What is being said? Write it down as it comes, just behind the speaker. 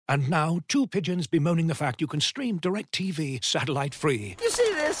And now, two pigeons bemoaning the fact you can stream DirecTV satellite-free. You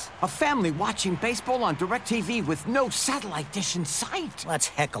see this? A family watching baseball on DirecTV with no satellite dish in sight. Let's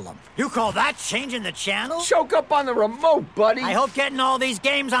heckle them. You call that changing the channel? Choke up on the remote, buddy. I hope getting all these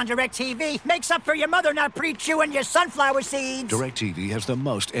games on DirecTV makes up for your mother not pre-chewing your sunflower seeds. DirecTV has the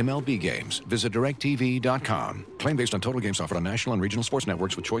most MLB games. Visit DirecTV.com. Claim based on total games offered on national and regional sports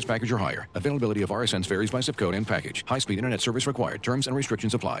networks with choice package or higher. Availability of RSNs varies by zip code and package. High-speed internet service required. Terms and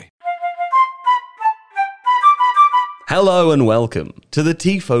restrictions apply. Hello and welcome to the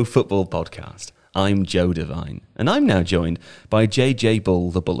Tifo Football Podcast. I'm Joe Devine, and I'm now joined by JJ Bull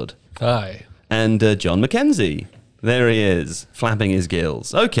the Bullard. Hi. And John McKenzie. There he is, flapping his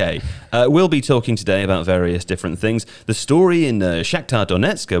gills. Okay, we'll be talking today about various different things. The story in Shakhtar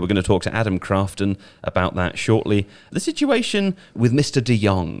Donetsk, we're going to talk to Adam Crafton about that shortly. The situation with Mr. De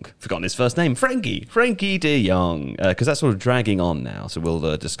Jong, forgotten his first name, Frankie De Jong, because that's sort of dragging on now, so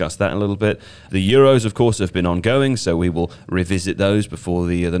we'll discuss that a little bit. The Euros, of course, have been ongoing, so we will revisit those before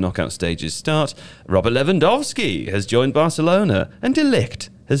the knockout stages start. Robert Lewandowski has joined Barcelona, and De Ligt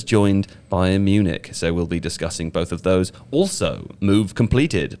has joined Bayern Munich, so we'll be discussing both of those. Also, move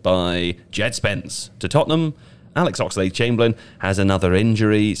completed by Jed Spence to Tottenham. Alex Oxlade-Chamberlain has another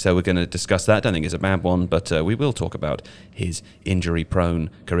injury, so we're going to discuss that. I don't think it's a bad one, but we will talk about his injury-prone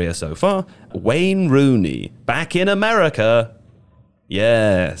career so far. Wayne Rooney, back in America.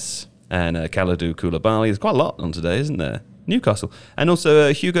 Yes. And Kalidou Koulibaly. There's quite a lot on today, isn't there? Newcastle. And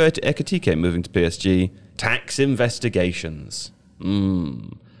also Hugo Ekitike moving to PSG. Tax investigations.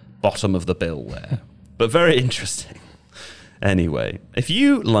 Bottom of the bill there. But very interesting. Anyway, if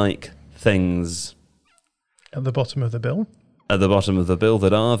you like things At the bottom of the bill? At the bottom of the bill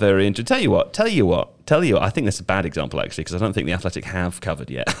that are very interesting. Tell you what. I think that's a bad example, actually, because I don't think The Athletic have covered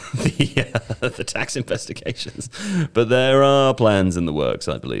yet the tax investigations. But there are plans in the works,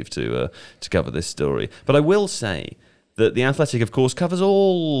 I believe, to cover this story. But I will say that The Athletic, of course, covers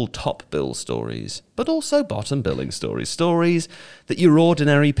all top bill stories, but also bottom billing stories. Stories that your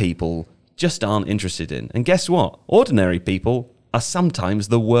ordinary people just aren't interested in. And guess what? Ordinary people are sometimes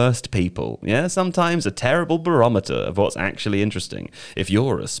the worst people. Yeah, sometimes a terrible barometer of what's actually interesting. If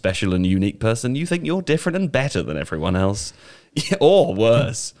you're a special and unique person, you think you're different and better than everyone else. Or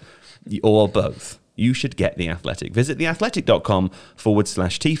worse. Or both. You should get The Athletic. Visit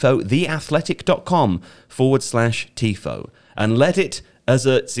theathletic.com/Tifo, theathletic.com/Tifo, and let it, as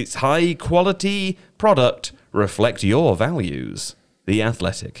its high-quality product, reflect your values. The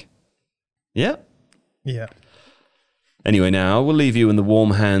Athletic. Yeah? Yeah. Anyway, now we'll leave you in the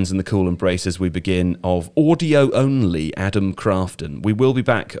warm hands and the cool embrace as we begin of audio-only Adam Crafton. We will be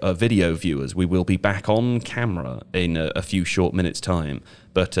back, video viewers, we will be back on camera in a few short minutes' time.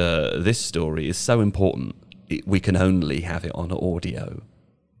 But this story is so important, we can only have it on audio.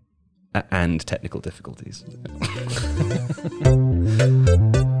 And technical difficulties.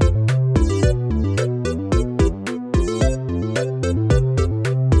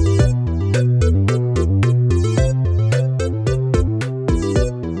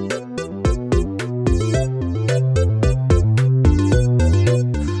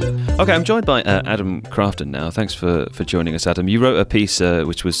 Okay, I'm joined by Adam Crafton now. Thanks for joining us, Adam. You wrote a piece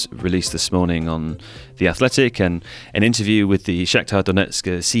which was released this morning on The Athletic and an interview with the Shakhtar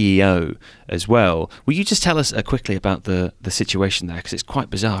Donetsk CEO as well. Will you just tell us quickly about the situation there? Because it's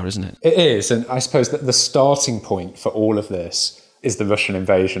quite bizarre, isn't it? It is, and I suppose that the starting point for all of this is the Russian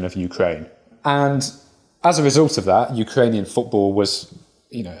invasion of Ukraine. And as a result of that, Ukrainian football was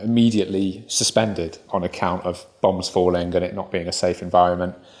immediately suspended on account of bombs falling and it not being a safe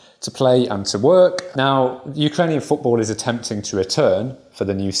environment to play and to work. Now, Ukrainian football is attempting to return for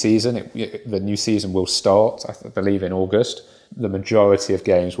the new season. The new season will start, I believe, in August. The majority of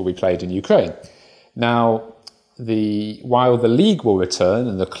games will be played in Ukraine. Now, while the league will return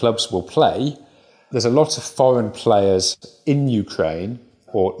and the clubs will play, there's a lot of foreign players in Ukraine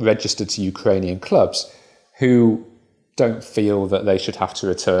or registered to Ukrainian clubs who don't feel that they should have to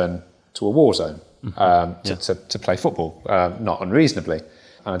return to a war zone to play football, not unreasonably.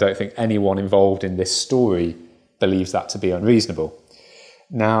 And I don't think anyone involved in this story believes that to be unreasonable.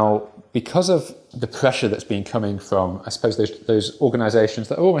 Now, because of the pressure that's been coming from, I suppose, those organisations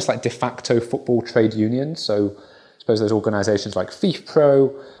that are almost like de facto football trade unions, so I suppose those organisations like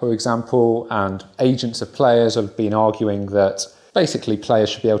FIFPro, for example, and agents of players have been arguing that basically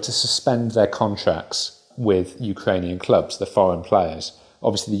players should be able to suspend their contracts with Ukrainian clubs, the foreign players.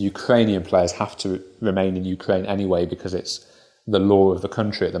 Obviously, the Ukrainian players have to remain in Ukraine anyway because it's the law of the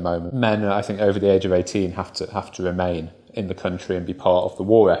country at the moment. Men, I think, over the age of 18 have to remain in the country and be part of the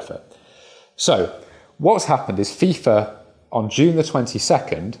war effort. So what's happened is FIFA on June the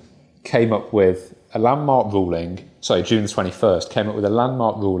 22nd, came up with a landmark ruling, June the 21st, came up with a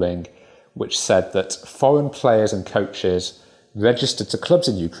landmark ruling which said that foreign players and coaches registered to clubs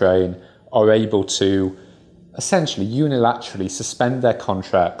in Ukraine are able to essentially unilaterally suspend their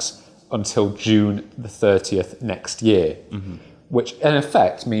contracts until June the 30th next year, which in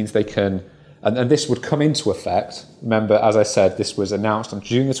effect means they can, and this would come into effect, remember, as I said, this was announced on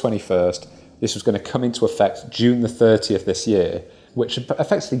June the 21st, this was going to come into effect June the 30th this year, which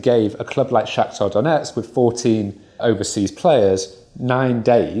effectively gave a club like Shakhtar Donetsk with 14 overseas players 9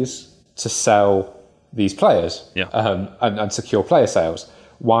 days to sell these players and secure player sales.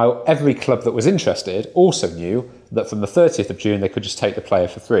 While every club that was interested also knew that from the 30th of June they could just take the player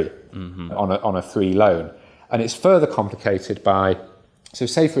for free on a free loan. And it's further complicated by, so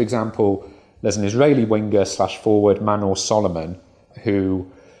say for example, there's an Israeli winger / forward, Manor Solomon,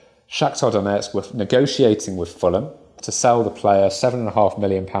 who Shakhtar Donetsk were negotiating with Fulham to sell the player. £7.5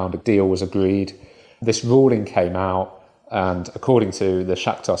 million deal was agreed. This ruling came out, and according to the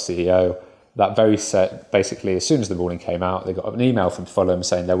Shakhtar CEO, that very basically, as soon as the ruling came out, they got an email from Fulham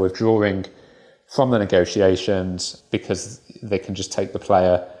saying they're withdrawing from the negotiations because they can just take the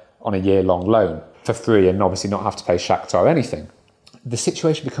player on a year-long loan for free and obviously not have to pay Shakhtar anything. The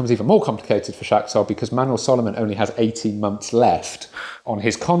situation becomes even more complicated for Shakhtar because Manor Solomon only has 18 months left on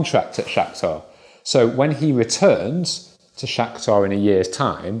his contract at Shakhtar. So when he returns to Shakhtar in a year's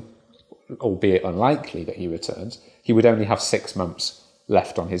time, albeit unlikely that he returns, he would only have 6 months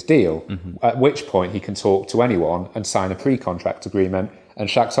left on his deal, at which point he can talk to anyone and sign a pre-contract agreement, and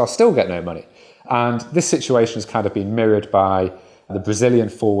Shakhtar still get no money. And this situation has kind of been mirrored by the Brazilian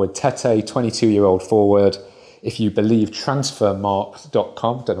forward Tete, 22-year-old forward. If you believe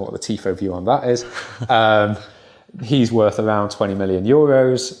transfermarkt.com, don't know what the TIFO view on that is, he's worth around 20 million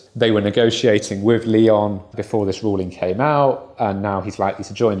euros. They were negotiating with Lyon before this ruling came out, and now he's likely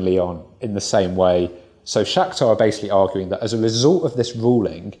to join Lyon in the same way. So Shakhtar are basically arguing that as a result of this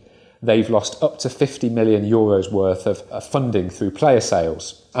ruling, they've lost up to 50 million euros worth of funding through player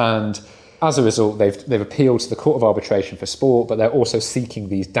sales. And as a result, they've appealed to the Court of Arbitration for Sport, but they're also seeking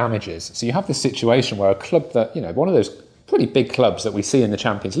these damages. So you have this situation where a club that, one of those pretty big clubs that we see in the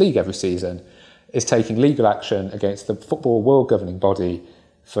Champions League every season is taking legal action against the football world governing body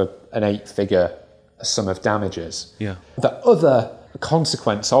for an 8-figure sum of damages. Yeah. The other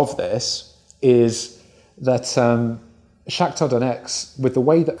consequence of this is that Shakhtar Donetsk, with the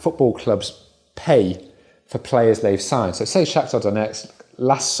way that football clubs pay for players they've signed. So say Shakhtar Donetsk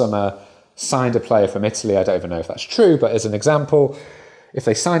last summer signed a player from Italy. I don't even know if that's true, but as an example, if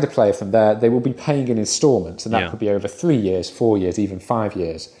they signed a player from there, they will be paying in instalments, and that could be over 3 years, 4 years, even 5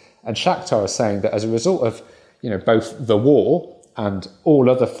 years. And Shakhtar are saying that as a result of both the war and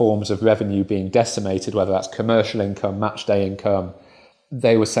all other forms of revenue being decimated, whether that's commercial income, match day income,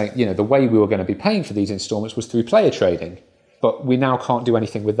 they were saying, the way we were going to be paying for these instalments was through player trading. But we now can't do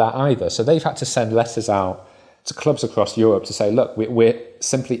anything with that either. So they've had to send letters out to clubs across Europe to say, look, we're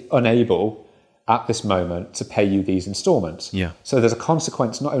simply unable at this moment to pay you these instalments. Yeah. So there's a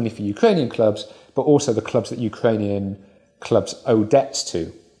consequence not only for Ukrainian clubs, but also the clubs that Ukrainian clubs owe debts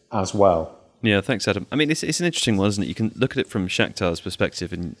to as well. Yeah, thanks, Adam. I mean, it's an interesting one, isn't it? You can look at it from Shakhtar's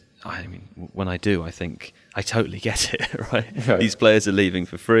perspective, and I mean, when I do, I think I totally get it, right? These players are leaving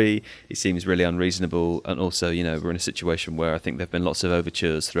for free. It seems really unreasonable. And also, we're in a situation where I think there have been lots of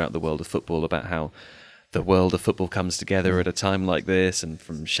overtures throughout the world of football about how the world of football comes together at a time like this. And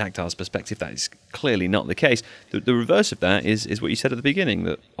from Shakhtar's perspective, that is clearly not the case. The reverse of that is what you said at the beginning,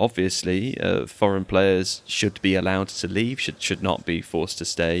 that obviously foreign players should be allowed to leave, should not be forced to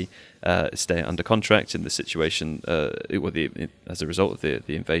stay under contract in the situation as a result of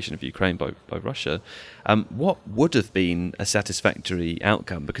the invasion of Ukraine by Russia. What would have been a satisfactory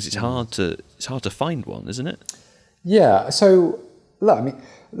outcome? Because it's hard to find one, isn't it? Yeah. So look, I mean,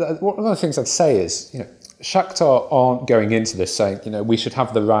 one of the things I'd say is, Shakhtar aren't going into this saying, we should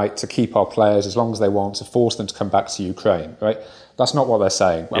have the right to keep our players as long as they want, to force them to come back to Ukraine, right? That's not what they're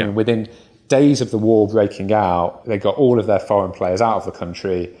saying. I mean, within days of the war breaking out, they got all of their foreign players out of the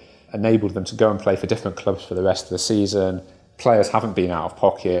country, enabled them to go and play for different clubs for the rest of the season. Players haven't been out of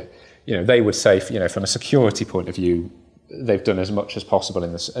pocket. They would say, from a security point of view, they've done as much as possible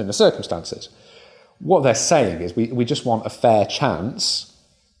in the circumstances. What they're saying is we just want a fair chance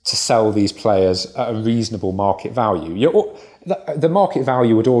to sell these players at a reasonable market value. The market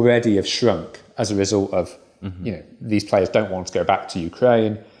value would already have shrunk as a result of, these players don't want to go back to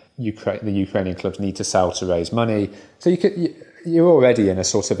Ukraine. The Ukrainian clubs need to sell to raise money. So you're already in a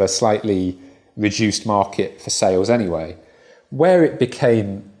sort of a slightly reduced market for sales anyway. Where it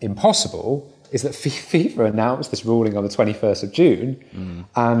became impossible is that FIFA announced this ruling on the 21st of June,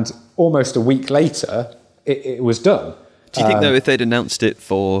 and almost a week later, it was done. Do you think, though, if they'd announced it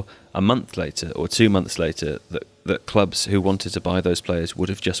for a month later or 2 months later, that clubs who wanted to buy those players would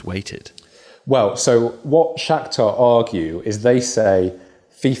have just waited? Well, so what Shakhtar argue is they say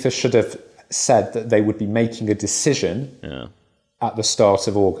FIFA should have said that they would be making a decision at the start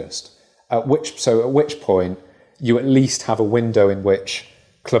of August. At which point you at least have a window in which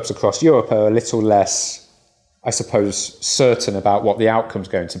clubs across Europe are a little less, I suppose, certain about what the outcome's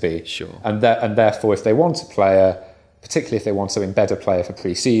going to be. Sure. And therefore, if they want a player, particularly if they want to embed a player for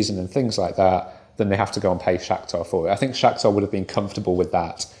pre-season and things like that, then they have to go and pay Shakhtar for it. I think Shakhtar would have been comfortable with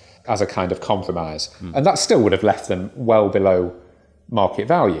that as a kind of compromise. And that still would have left them well below market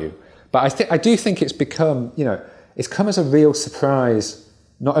value. But I do think it's become, it's come as a real surprise,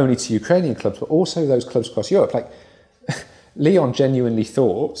 not only to Ukrainian clubs, but also those clubs across Europe. Like, Lyon genuinely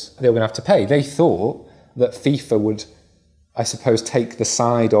thought they were going to have to pay. They thought that FIFA would, I suppose, take the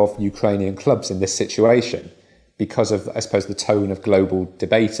side of Ukrainian clubs in this situation because of, I suppose, the tone of global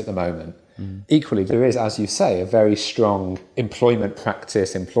debate at the moment. Equally, there is, as you say, a very strong employment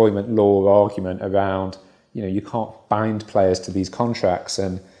practice, employment law argument around, you can't bind players to these contracts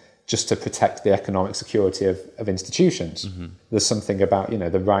and just to protect the economic security of institutions. There's something about,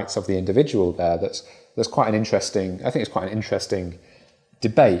 the rights of the individual there that's quite an interesting, I think it's quite an interesting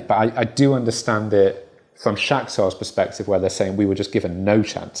debate, but I do understand it from Shakhtar's perspective, where they're saying we were just given no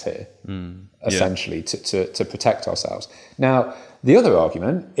chance here, essentially, to protect ourselves. Now, the other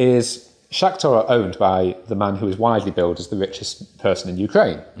argument is Shakhtar are owned by the man who is widely billed as the richest person in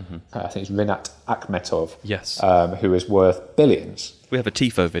Ukraine. I think it's Rinat Akhmetov, Yes. Who is worth billions. We have a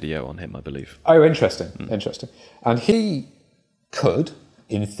TIFO video on him, I believe. Oh, interesting. And he could,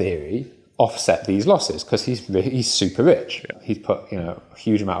 in theory, offset these losses because he's super rich. He's put a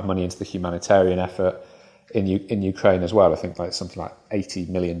huge amount of money into the humanitarian effort in Ukraine as well. I think something like $80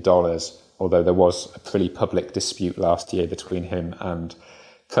 million, although there was a pretty public dispute last year between him and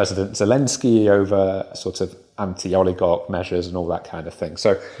President Zelensky over sort of anti-oligarch measures and all that kind of thing.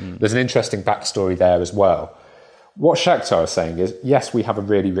 So there's an interesting backstory there as well. What Shakhtar is saying is, yes, we have a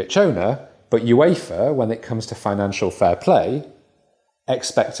really rich owner, but UEFA, when it comes to financial fair play,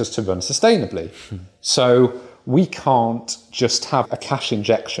 expect us to run sustainably. So we can't just have a cash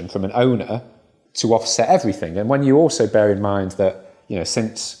injection from an owner to offset everything. And when you also bear in mind that,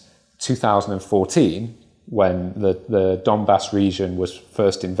 since 2014, when the Donbass region was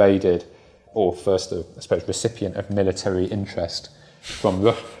first invaded, or first, I suppose, recipient of military interest from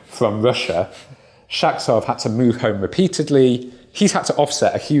Russia, Shakhtar have had to move home repeatedly. He's had to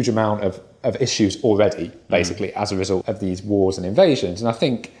offset a huge amount of issues already, basically, as a result of these wars and invasions. And I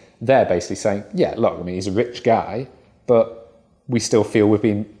think they're basically saying, yeah, look, he's a rich guy, but we still feel we've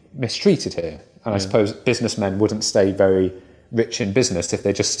been mistreated here. And I suppose businessmen wouldn't stay very rich in business if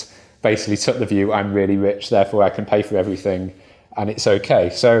they just basically took the view, I'm really rich, therefore I can pay for everything and it's okay.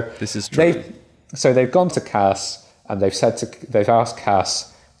 So this is true. They've gone to CAS and they've asked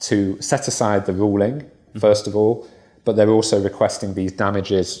CAS to set aside the ruling, first of all, but they're also requesting these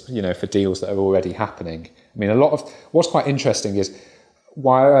damages, for deals that are already happening. What's quite interesting is,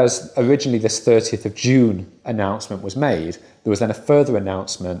 whereas originally this 30th of June announcement was made, there was then a further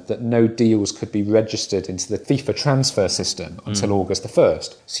announcement that no deals could be registered into the FIFA transfer system until August the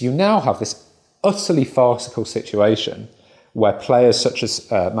 1st. So you now have this utterly farcical situation where players such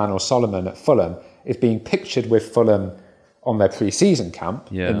as Manuel Solomon at Fulham is being pictured with Fulham on their pre-season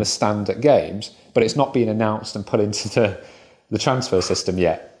camp in the stand at games, but it's not being announced and put into the transfer system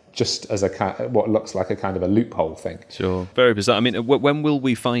yet. Just as what looks like a kind of a loophole thing. Sure. Very bizarre. When will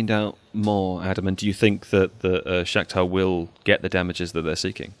we find out more, Adam? And do you think that Shakhtar will get the damages that they're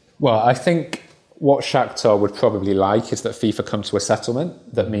seeking? Well, I think what Shakhtar would probably like is that FIFA come to a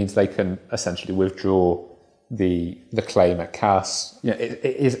settlement that means they can essentially withdraw the claim at CAS. It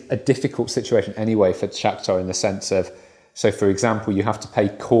is a difficult situation anyway for Shakhtar in the sense of, so for example, you have to pay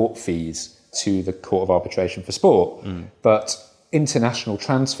court fees to the Court of Arbitration for Sport, but international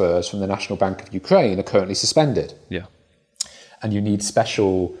transfers from the National Bank of Ukraine are currently suspended. Yeah. And you need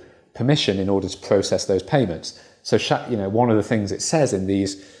special permission in order to process those payments. So, one of the things it says in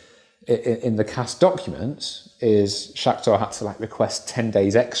the CAS documents is Shakhtar had to request 10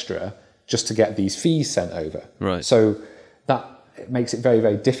 days extra just to get these fees sent over. Right. So that makes it very,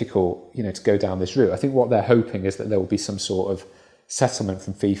 very difficult, to go down this route. I think what they're hoping is that there will be some sort of settlement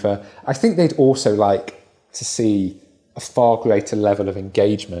from FIFA. I think they'd also like to see a far greater level of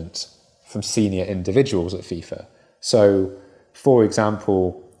engagement from senior individuals at FIFA. So, for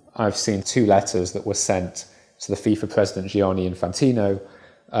example, I've seen 2 letters that were sent to the FIFA president, Gianni Infantino,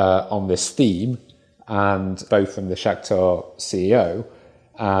 on this theme, and both from the Shakhtar CEO,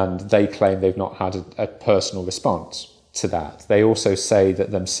 and they claim they've not had a personal response to that. They also say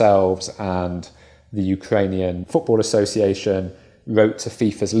that themselves and the Ukrainian Football Association wrote to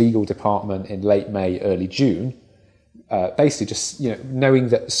FIFA's legal department in late May, early June, basically just knowing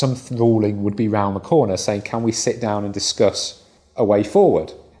that some ruling would be round the corner, saying, can we sit down and discuss a way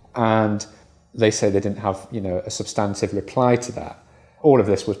forward? And they say they didn't have a substantive reply to that. All of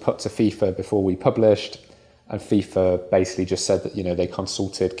this was put to FIFA before we published, and FIFA basically just said that they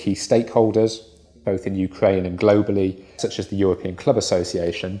consulted key stakeholders, both in Ukraine and globally, such as the European Club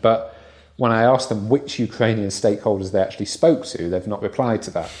Association. But when I asked them which Ukrainian stakeholders they actually spoke to, they've not replied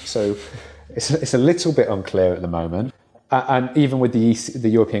to that. So it's a little bit unclear at the moment. And even with the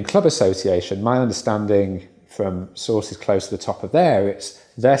European Club Association, my understanding from sources close to the top of there,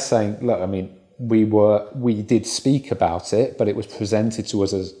 they're saying, look, I mean, we did speak about it, but it was presented to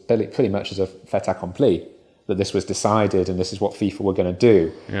us as pretty much as a fait accompli, that this was decided and this is what FIFA were going to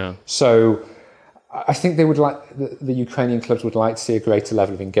do. Yeah. So I think they would the Ukrainian clubs would like to see a greater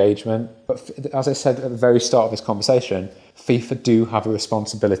level of engagement. But as I said at the very start of this conversation, FIFA do have a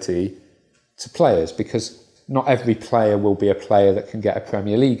responsibility to players, because not every player will be a player that can get a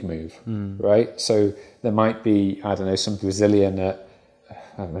Premier League move, right? So there might be, I don't know, some Brazilian at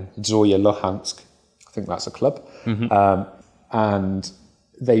Zorya Luhansk, I think that's a club, and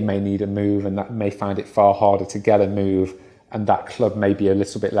they may need a move, and that may find it far harder to get a move, and that club may be a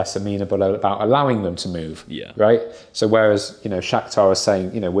little bit less amenable about allowing them to move, right? So whereas, Shakhtar is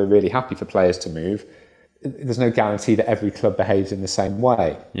saying, we're really happy for players to move, there's no guarantee that every club behaves in the same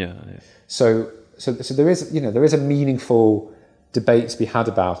way. So there is a meaningful debate to be had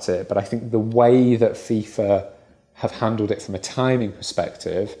about it, but I think the way that FIFA have handled it from a timing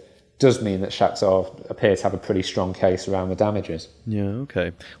perspective does mean that Shakhtar appear to have a pretty strong case around the damages. Yeah,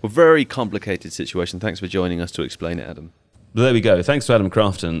 okay. Well, very complicated situation. Thanks for joining us to explain it, Adam. Well, there we go. Thanks to Adam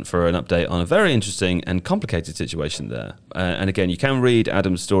Crafton for an update on a very interesting and complicated situation there. And again, you can read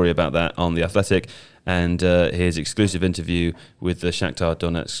Adam's story about that on The Athletic and his exclusive interview with the Shakhtar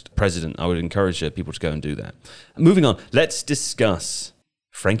Donetsk president. I would encourage people to go and do that. Moving on, let's discuss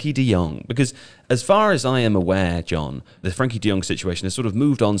Frenkie de Jong, because as far as I am aware, John, the Frenkie de Jong situation has sort of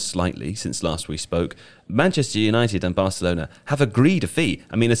moved on slightly since last we spoke. Manchester United and Barcelona have agreed a fee.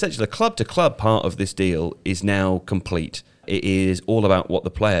 I mean, essentially, the club-to-club part of this deal is now complete. It is all about what the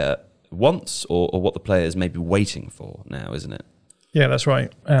player wants or what the player is maybe waiting for now, isn't it? Yeah, that's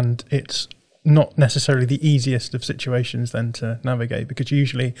right. And it's not necessarily the easiest of situations then to navigate, because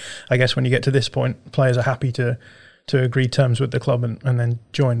usually, I guess, when you get to this point, players are happy to agree terms with the club and then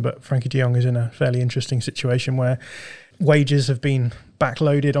join. But Frenkie de Jong is in a fairly interesting situation where wages have been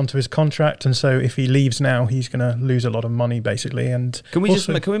backloaded onto his contract, and so if he leaves now, he's going to lose a lot of money, basically. And can we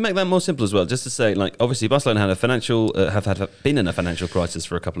make that more simple as well? Just to say, like, obviously Barcelona had been in a financial crisis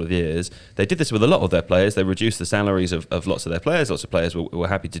for a couple of years. They did this with a lot of their players. They reduced the salaries of lots of their players. Lots of players were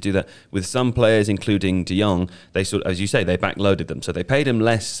happy to do that. With some players, including De Jong, they as you say, they backloaded them. So they paid him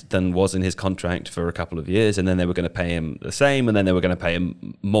less than was in his contract for a couple of years, and then they were going to pay him the same, and then they were going to pay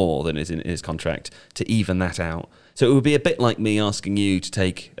him more than is in his contract to even that out. So it would be a bit like me asking you to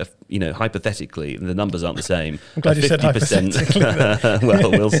take, hypothetically, the numbers aren't the same. I'm glad you said hypothetically.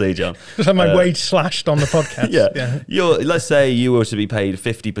 Well, we'll see, John. Just have my wage slashed on the podcast. Yeah. Let's say you were to be paid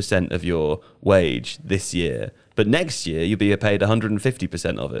 50% of your wage this year, but next year you'll be paid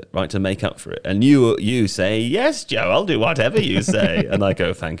 150% of it, right, to make up for it. And you say, yes, Joe, I'll do whatever you say. And I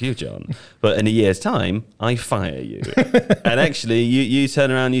go, thank you, John. But in a year's time, I fire you. And actually, you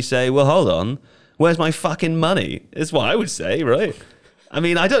turn around and you say, well, hold on. Where's my fucking money? Is what I would say, right? I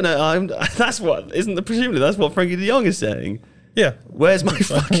mean, I don't know. Presumably that's what Frenkie de Jong is saying. Yeah. Where's my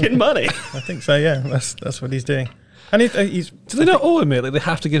fucking money? I think so, yeah. That's what he's doing. And he's... Do they not owe him it? Like, they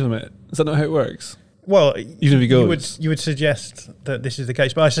have to give him it? Is that not how it works? Well, even if he goes, you would suggest that this is the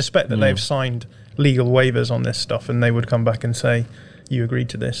case, but I suspect that they've signed legal waivers on this stuff, and they would come back and say, you agreed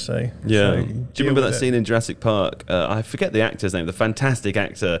to this, so... Yeah. Do you remember that scene in Jurassic Park? I forget the actor's name, the fantastic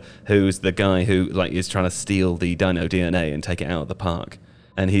actor who's the guy who is trying to steal the dino DNA and take it out of the park.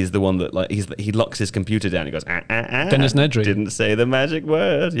 And he's the one that he locks his computer down. He goes, Dennis Nedry. Didn't say the magic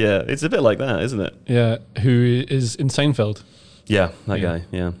word. Yeah, it's a bit like that, isn't it? Yeah, who is in Seinfeld. Yeah, that guy,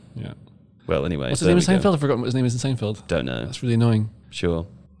 yeah. Well, anyway. What's his name in Seinfeld? I've forgotten what his name is in Seinfeld. Don't know. That's really annoying. Sure.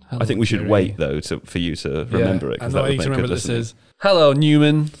 Hello, I think we should wait, though, for you to remember it. Because that would make remember this is. Hello,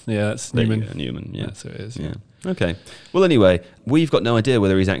 Newman. Yeah, it's Newman. Newman, yeah. That's who it is. Yeah. Okay. Well, anyway, we've got no idea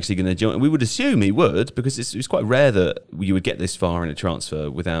whether he's actually going to join. We would assume he would, because it's quite rare that you would get this far in a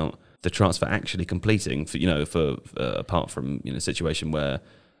transfer without the transfer actually completing. Apart from a situation where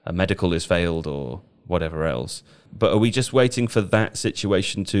a medical is failed or whatever else. But are we just waiting for that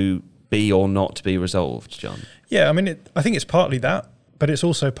situation to be or not be resolved, John? Yeah, I mean, I think it's partly that, but it's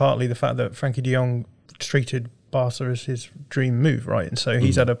also partly the fact that Frankie de Jong treated Barca as his dream move, right? And so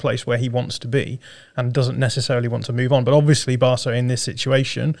he's at a place where he wants to be and doesn't necessarily want to move on. But obviously Barca are in this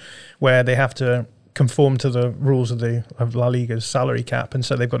situation where they have to conform to the rules of La Liga's salary cap, and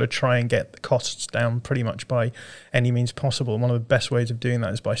so they've got to try and get the costs down pretty much by any means possible. One of the best ways of doing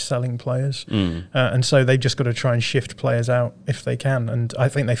that is by selling players, and so they've just got to try and shift players out if they can. And I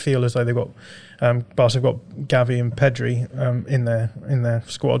think they feel as though they've got Barca have got Gavi and Pedri in their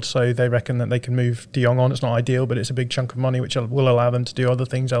squad, so they reckon that they can move De Jong on. It's not ideal, but it's a big chunk of money which will allow them to do other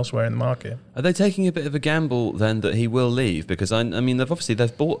things elsewhere in the market. Are they taking a bit of a gamble then that he will leave? Because I mean,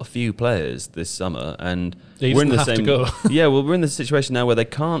 they've bought a few players this summer, and we're in the same. Yeah, well, we're in the situation now where they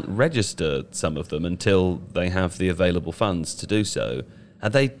can't register some of them until they have the available funds to do so. Are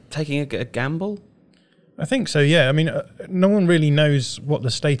they taking a gamble? I think so. Yeah, I mean, no one really knows what the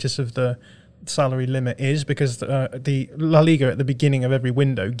status of the salary limit is, because the La Liga at the beginning of every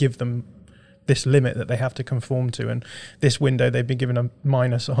window give them this limit that they have to conform to, and this window they've been given a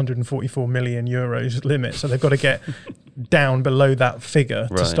minus 144 million euros limit, so they've got to get down below that figure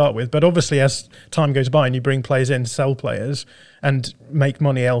to start with. But obviously as time goes by and you bring players in, sell players and make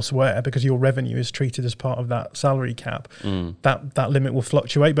money elsewhere because your revenue is treated as part of that salary cap, that limit will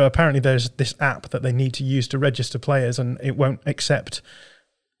fluctuate. But apparently there's this app that they need to use to register players, and it won't accept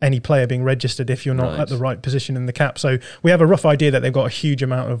any player being registered if you're not at the right position in the cap. So we have a rough idea that they've got a huge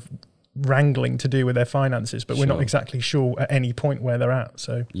amount of wrangling to do with their finances, but we're not exactly sure at any point where they're at.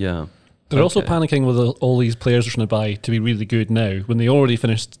 So yeah, they're also panicking with all these players they're trying to buy to be really good now when they already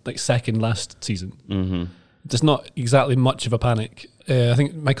finished like second last season. There's not exactly much of a panic. I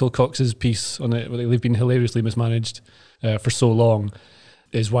think Michael Cox's piece on it, they've been hilariously mismanaged for so long,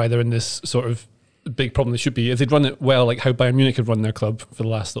 is why they're in this sort of big problem. They should be, if they'd run it well, like how Bayern Munich have run their club for the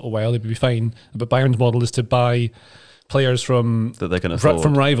last little while, they'd be fine. But Bayern's model is to buy players from that they can afford,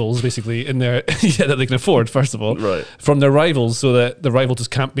 from rivals, basically in their that they can afford, first of all, from their rivals, so that the rival just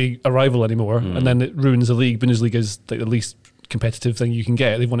can't be a rival anymore, and then it ruins the league. Bundesliga is like the least competitive thing you can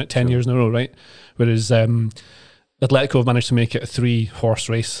get. They've won it 10 years in a row, right? Whereas Atletico have managed to make it a 3-horse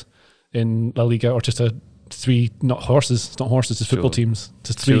race in La Liga, or just a 3, not horses, it's not horses, it's football teams.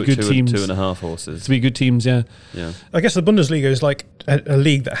 Just 3 good teams. 2.5 horses. 3 good teams, yeah. I guess the Bundesliga is like a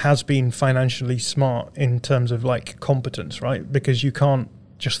league that has been financially smart in terms of like competence, right? Because you can't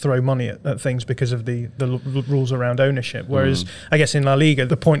just throw money at things because of the rules around ownership. Whereas I guess in La Liga,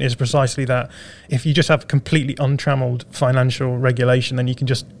 the point is precisely that if you just have completely untrammeled financial regulation, then you can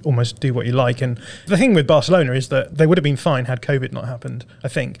just almost do what you like. And the thing with Barcelona is that they would have been fine had COVID not happened, I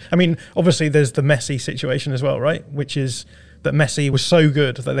think. I mean, obviously there's the Messi situation as well, right? Which is that Messi was so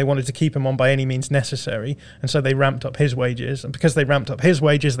good that they wanted to keep him on by any means necessary, and so they ramped up his wages. And because they ramped up his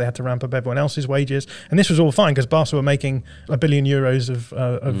wages, they had to ramp up everyone else's wages. And this was all fine because Barca were making €1 billion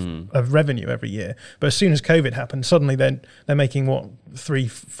of revenue every year. But as soon as COVID happened, suddenly they're making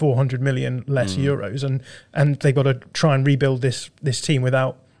 300-400 million less euros, and they've got to try and rebuild this team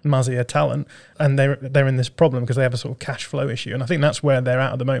without Masia talent, and they're in this problem because they have a sort of cash flow issue. And I think that's where they're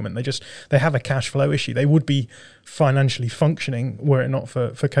at the moment. They have a cash flow issue. They would be financially functioning were it not for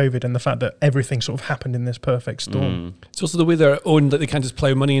COVID and the fact that everything sort of happened in this perfect storm. It's also the way they're owned, that they can't just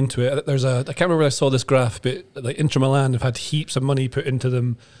plough money into it. I can't remember where I saw this graph, but like Inter Milan have had heaps of money put into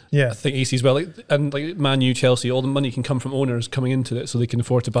them. I think AC as well, and like Man U, Chelsea, all the money can come from owners coming into it, so they can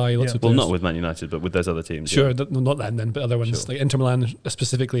afford to buy lots of players. Well, not with Man United, but with those other teams. Sure, not then, but other ones. Like Inter Milan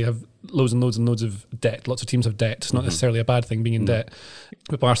specifically have loads and loads and loads of debt. Lots of teams have debt. It's not necessarily a bad thing being in debt,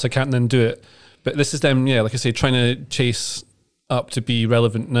 but Barca can't then do it. But this is them, like I say, trying to chase up to be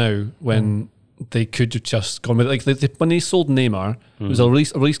relevant now when they could have just gone with it. Like when they sold Neymar, there was a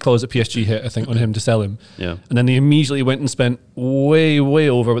release clause that PSG hit, I think, on him to sell him. And then they immediately went and spent way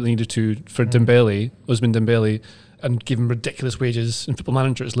over what they needed to for Dembele, Ousmane Dembele, and gave him ridiculous wages. And Football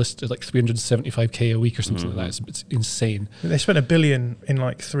Manager is listed like 375k a week or something like that. It's insane. They spent $1 billion in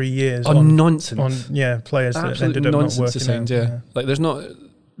like 3 years on nonsense. On players absolute that ended up not working signed, out. Like there's not.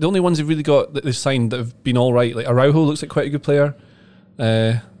 The only ones they've really got that they've signed that have been all right, like Araujo looks like quite a good player.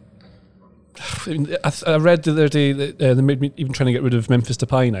 I read the other day that they made me even trying to get rid of Memphis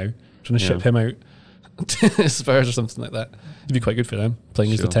Depay now, trying to ship him out to Spurs or something like that. It'd be quite good for them,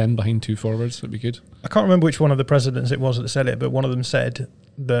 playing as the 10 behind 2 forwards. That'd be good. I can't remember which one of the presidents it was that said it, but one of them said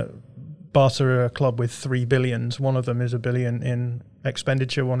that Barca are a club with 3 billions. One of them is $1 billion in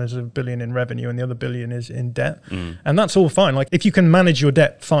expenditure. One is $1 billion in revenue and the other $1 billion is in debt. And that's all fine. Like, if you can manage your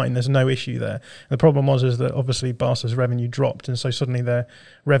debt, fine, there's no issue there. The problem is that obviously Barca's revenue dropped, and so suddenly their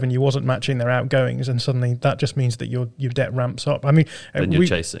revenue wasn't matching their outgoings, and suddenly that just means that your debt ramps up. I mean, then you're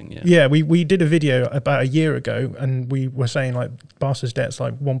chasing. We did a video about a year ago, and we were saying like Barca's debt's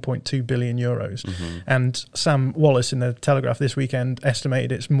like 1.2 billion euros, and Sam Wallace in the Telegraph this weekend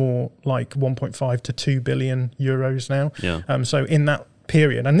estimated it's more like 1.5 to 2 billion euros now. So in that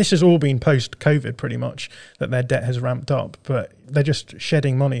period, and this has all been post-COVID pretty much, that their debt has ramped up, but they're just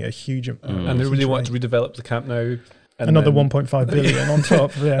shedding money a huge amount. And they really want to redevelop the Camp Nou. Another 1.5 billion on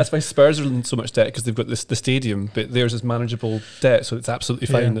top. Yeah. That's why Spurs are in so much debt, because they've got the stadium, but theirs is manageable debt, so it's absolutely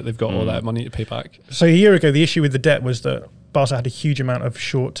fine that they've got all that money to pay back. So a year ago, the issue with the debt was that Barca had a huge amount of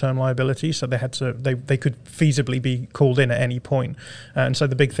short-term liabilities, so they could feasibly be called in at any point. And so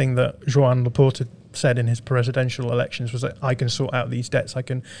the big thing that Joan Laporta said in his presidential elections was that I can sort out these debts, I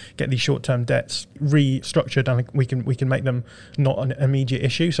can get these short-term debts restructured, and we can make them not an immediate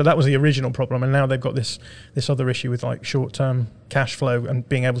issue. So that was the original problem, and now they've got this other issue with like short-term cash flow and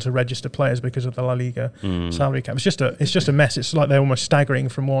being able to register players because of the La Liga salary cap. It's just a mess. It's like they're almost staggering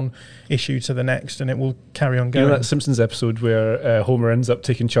from one issue to the next, and it will carry on going. You know that Simpsons episode where Homer ends up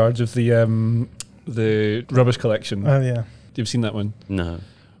taking charge of the rubbish collection? Oh yeah, you've seen that one? No.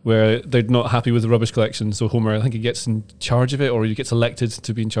 Where they're not happy with the rubbish collection, so Homer, I think he gets in charge of it, or he gets elected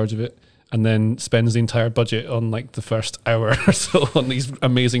to be in charge of it, and then spends the entire budget on like the first hour or so on these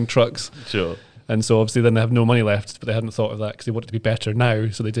amazing trucks. Sure. And so obviously then they have no money left, but they hadn't thought of that because they wanted to be better now,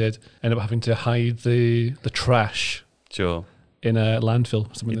 so they did end up having to hide the trash. Sure. In a landfill.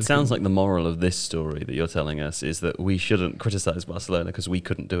 It sounds like the moral of this story that you're telling us is that we shouldn't criticise Barcelona because we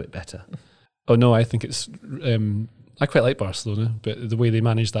couldn't do it better. Oh no, I think it's... I quite like Barcelona, but the way they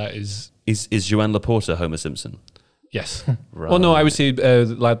manage that is... Is Joan Laporta Homer Simpson? Yes. Right. Well, no, I would say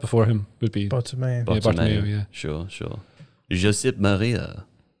the lad before him would be... Bartomeu. Yeah, Bartomeu, yeah. Sure. Josep Maria.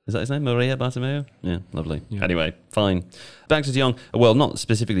 Is that his name? Maria Bartomeu? Yeah, lovely. Yeah. Anyway, fine. Back to De Jong. Well, not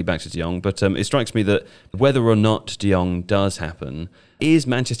specifically back to De Jong, but it strikes me that whether or not De Jong does happen, is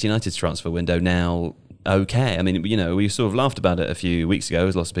Manchester United's transfer window now okay? I mean, we sort of laughed about it a few weeks ago,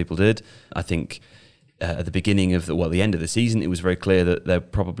 as lots of people did. I think... at the beginning of the end of the season, it was very clear that there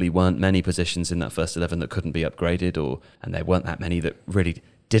probably weren't many positions in that first 11 that couldn't be upgraded, and there weren't that many that really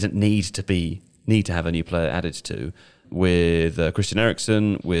didn't need to have a new player added to. With Christian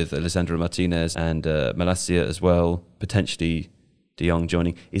Eriksen, with Lisandro Martinez and Malacia as well, potentially De Jong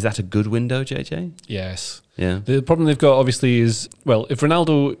joining. Is that a good window, JJ? Yes. Yeah. The problem they've got obviously is, well, if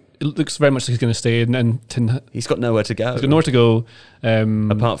Ronaldo... It looks very much like he's going to stay, and he's got nowhere to go. He's got nowhere to go.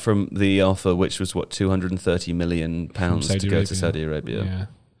 Apart from the offer, which was, £230 million to go to Saudi Arabia. Yeah.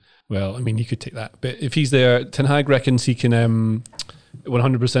 Well, I mean, you could take that. But if he's there, Ten Hag reckons he can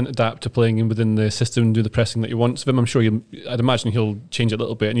 100% adapt to playing within the system and do the pressing that he wants of him. I'm sure I'd imagine he'll change it a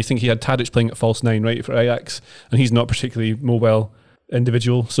little bit. And you think he had Tadic playing at false 9, right, for Ajax, and he's not particularly mobile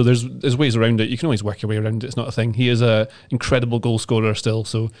individual, so there's ways around it. You can always work your way around it. It's not a thing. He is a incredible goal scorer still,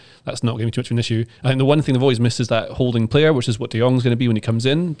 so that's not going to be too much of an issue. I think the one thing they've always missed is that holding player, which is what De Jong's going to be when he comes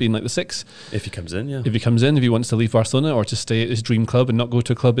in, being like the 6. If he comes in, yeah. If he wants to leave Barcelona or to stay at his dream club and not go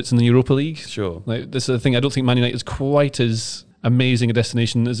to a club that's in the Europa League. Sure. Like, this is the thing. I don't think Man United is quite as amazing a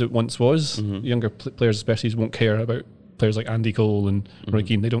destination as it once was. Younger players especially won't care about players like Andy Cole and Roy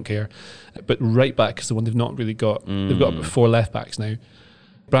Keane. They don't care. But right back is the one they've not really got. They've got 4 left backs now.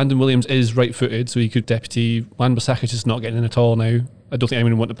 Brandon Williams is right-footed, so he could deputy. Wan-Bissaka's just not getting in at all now. I don't think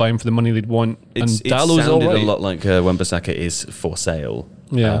anyone would want to buy him for the money they'd want. It Dallow's sounded all right. a lot like Wan-Bissaka is for sale.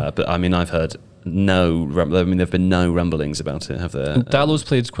 Yeah. But I mean, I've heard there've been no rumblings about it, have there? And Dallow's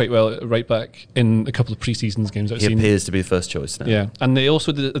played quite well at right back in a couple of pre-seasons games I've seen. He appears to be the first choice now. Yeah, and they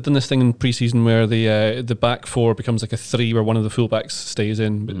also done this thing in pre-season where the back 4 becomes like a 3 where one of the fullbacks stays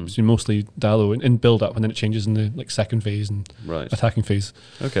in, but it's mostly Dallow in build-up, and then it changes in the second phase and attacking phase.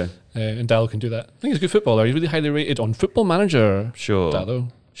 Okay. And Dallow can do that. I think he's a good footballer. He's really highly rated on Football Manager. Sure. Dallow.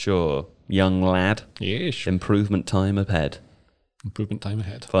 Sure. Young lad. Yes. Improvement time ahead.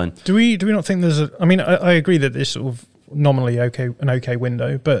 Fine. Do we not think there's I mean, I agree that it's sort of nominally an okay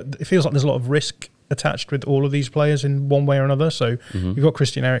window, but it feels like there's a lot of risk attached with all of these players in one way or another. So you've got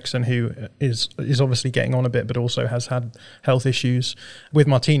Christian Eriksen, who is obviously getting on a bit, but also has had health issues. With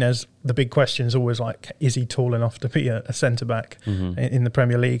Martinez, the big question is always like, is he tall enough to be a centre-back in the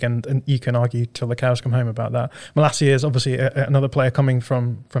Premier League? And you can argue till the cows come home about that. Malacia is obviously another player coming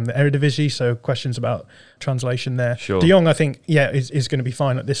from the Eredivisie, so questions about translation there. Sure. De Jong, I think, is going to be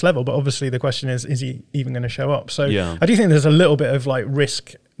fine at this level, but obviously the question is he even going to show up? So I do think there's a little bit of like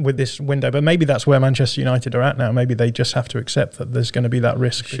risk with this window. But maybe that's where Manchester United are at now. Maybe they just have to accept that there's going to be that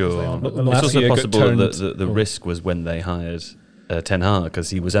risk. Sure. But It's also possible that the Oh. risk was when they hired Ten Hag, because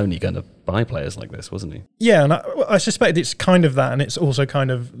he was only going to buy players like this, wasn't he? Yeah, and I suspect it's kind of that, and it's also kind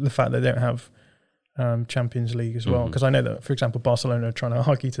of the fact they don't have Champions League as well. Because I know that, for example, Barcelona are trying to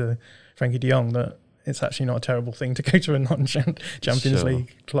argue to Frankie de Jong that it's actually not a terrible thing to go to a non-Champions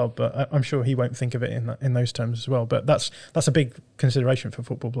League club, but I'm sure he won't think of it in those terms as well. But that's a big consideration for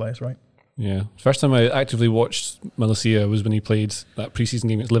football players, right? Yeah. First time I actively watched Malacia was when he played that pre-season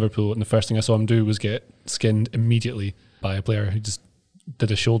game against Liverpool, and the first thing I saw him do was get skinned immediately by a player who just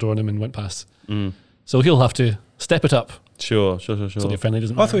did a shoulder on him and went past. So he'll have to step it up. Sure. So the friendly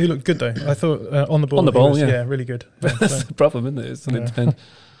doesn't I matter. thought he looked good though. I thought on the ball, On the ball, he was, yeah. really good. That's the problem, isn't it? It's going to depend.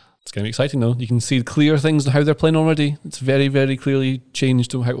 It's going to be exciting though. You can see clear things on how they're playing already. It's very, very clearly changed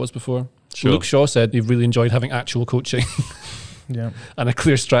to how it was before. Sure. Luke Shaw said he really enjoyed having actual coaching Yeah. and a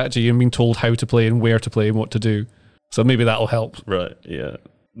clear strategy and being told how to play and where to play and what to do. So maybe that'll help. Right, yeah.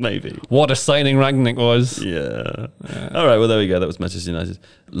 Maybe. What a signing Rangnick was. Yeah. All right, well, there we go. That was Manchester United.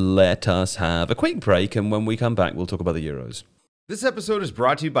 Let us have a quick break, and when we come back, we'll talk about the Euros. This episode is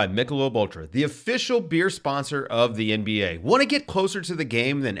brought to you by Michelob Ultra, the official beer sponsor of the NBA. Want to get closer to the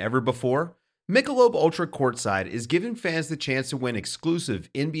game than ever before? Michelob Ultra Courtside is giving fans the chance to win exclusive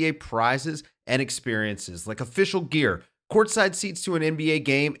NBA prizes and experiences like official gear, courtside seats to an NBA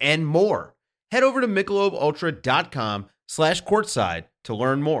game, and more. Head over to MichelobUltra.com/courtside to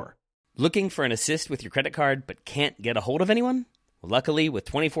learn more. Looking for an assist with your credit card but can't get a hold of anyone? Luckily, with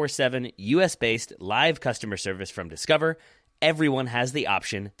 24/7 US-based live customer service from Discover, everyone has the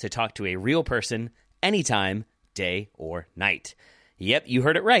option to talk to a real person anytime, day or night. Yep, you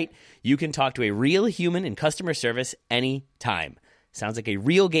heard it right. You can talk to a real human in customer service anytime. Sounds like a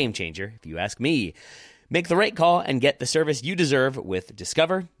real game changer, if you ask me. Make the right call and get the service you deserve with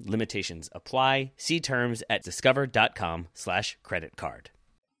Discover. Limitations apply. See terms at discover.com/creditcard.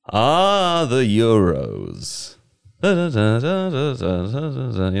 Ah, the Euros. You know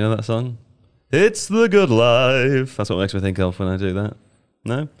that song? It's the good life. That's what makes me think of when I do that.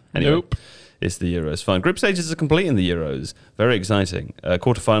 No? Anyway, Nope. It's the Euros. Fine. Group stages are complete in the Euros. Very exciting.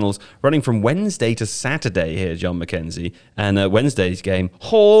 Quarterfinals running from Wednesday to Saturday here, John McKenzie. And Wednesday's game,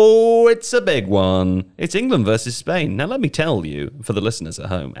 it's a big one. It's England versus Spain. Now, let me tell you, for the listeners at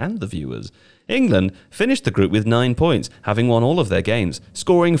home and the viewers, England finished the group with 9 points, having won all of their games,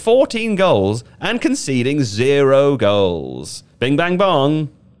 scoring 14 goals and conceding 0 goals. Bing, bang, bong.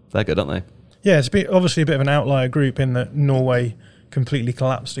 They're good, aren't they? Yeah, it's obviously a bit of an outlier group in that Norway completely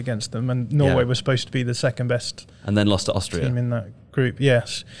collapsed against them, and Norway was supposed to be the second best And then lost to Austria. team in that group.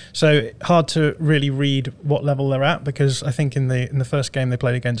 Yes, so hard to really read what level they're at, because I think in the first game they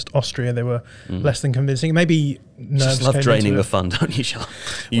played against Austria, they were less than convincing. Maybe You just love draining the fun, don't you, Sean?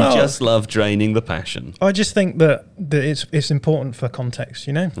 You just love draining the passion. I just think that it's important for context,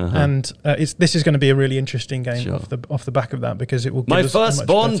 you know, and this is going to be a really interesting game off the back of that, because it will. Give My us a much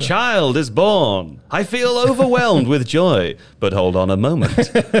firstborn better- child is born. I feel overwhelmed with joy. But hold on a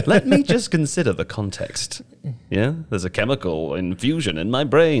moment. Let me just consider the context. Yeah, there's a chemical infusion in my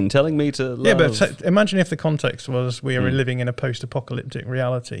brain telling me to love. Yeah, but imagine if the context was we are living in a post-apocalyptic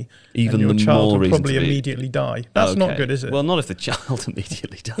reality, Even and your the child more would reason probably to be. immediately die. That's not good, is it? Well, not if the child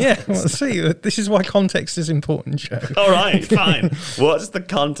immediately dies. Yeah, well, see, this is why context is important, Joe. All right, fine. What's the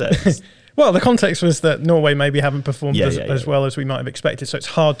context? Well, the context was that Norway maybe haven't performed as well as we might have expected, so it's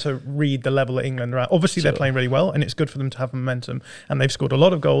hard to read the level that England are at. Obviously, they're playing really well, and it's good for them to have momentum, and they've scored a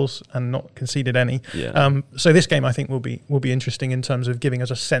lot of goals and not conceded any. Yeah. So this game, I think, will be interesting in terms of giving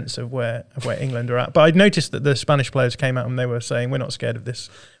us a sense of where England are at. But I noticed that the Spanish players came out and they were saying, "We're not scared of this.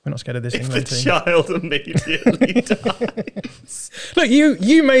 We're not scared of this England The team." child immediately dies. Look,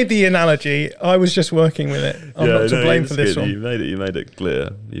 you made the analogy. I was just working with it. I'm not to blame for this one. You made it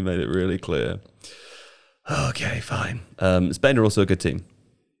clear. You made it really clear. Okay, fine. Spain are also a good team.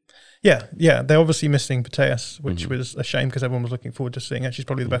 Yeah. They're obviously missing Putellas, which was a shame because everyone was looking forward to seeing her. She's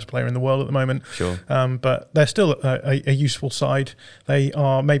probably the best player in the world at the moment. Sure. But they're still a useful side. They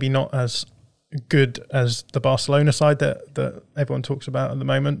are maybe not as good as the Barcelona side that everyone talks about at the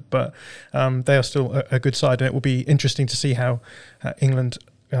moment, but they are still a good side, and it will be interesting to see how England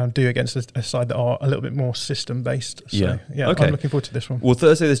do against a side that are a little bit more system-based. So, Okay. I'm looking forward to this one. Well,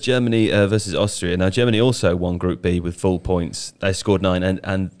 Thursday there's Germany versus Austria. Now, Germany also won Group B with full points. They scored 9,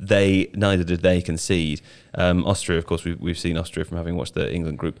 and neither did they concede. Austria, of course, we've seen Austria from having watched the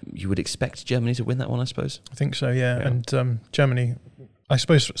England group. You would expect Germany to win that one, I suppose. I think so, yeah. And Germany, I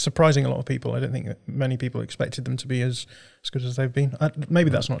suppose, surprising a lot of people. I don't think that many people expected them to be as good as they've been. Maybe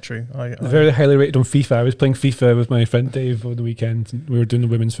that's not true. Very highly rated on FIFA. I was playing FIFA with my friend Dave over the weekend. And we were doing the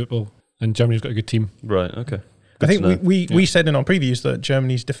women's football, and Germany's got a good team. Right, okay. I think we said in our previews that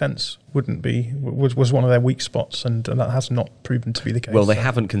Germany's defence was one of their weak spots, and that has not proven to be the case. Well, they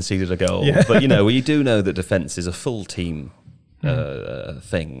haven't conceded a goal, but you do know that defence is a full team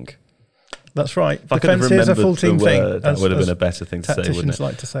thing. That's right. If I could have remembered the word, that would have been a better thing to say, wouldn't it?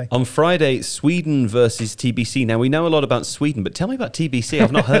 Like to say. On Friday, Sweden versus TBC. Now, we know a lot about Sweden, but tell me about TBC.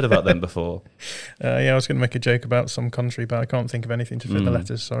 I've not heard about them before. I was going to make a joke about some country, but I can't think of anything to fit the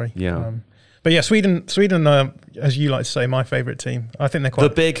letters, sorry. Yeah. But yeah, Sweden, as you like to say, my favourite team. I think they're quite...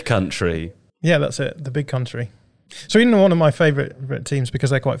 The big country. Yeah, that's it, the big country. Sweden are one of my favourite teams because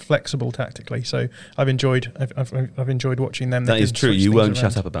they're quite flexible tactically. So I've enjoyed watching them. That is true. You won't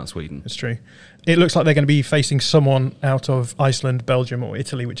shut up about Sweden. It's true. It looks like they're going to be facing someone out of Iceland, Belgium, or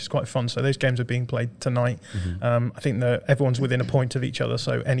Italy, which is quite fun. So those games are being played tonight. I think everyone's within a point of each other,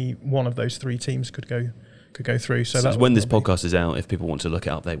 so any one of those three teams could go through. So that's when this podcast is out, if people want to look it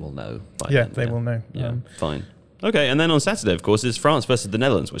up, they will know. They will know. Yeah, fine. Okay, and then on Saturday, of course, is France versus the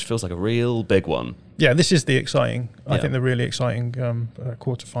Netherlands, which feels like a real big one. Yeah, this is the exciting, I think the really exciting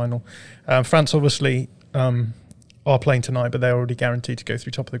quarter-final. France obviously are playing tonight, but they're already guaranteed to go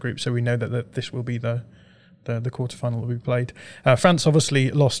through top of the group, so we know that this will be the quarter-final that will be played. France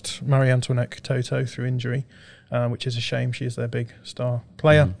obviously lost Marie-Antoinette Toto through injury, which is a shame. She is their big star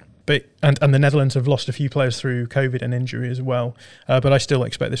player. But and the Netherlands have lost a few players through COVID and injury as well. But I still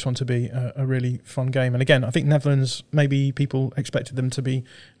expect this one to be a really fun game. And again, I think Netherlands, maybe people expected them to be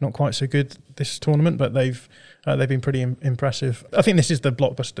not quite so good this tournament, but they've been pretty impressive. I think this is the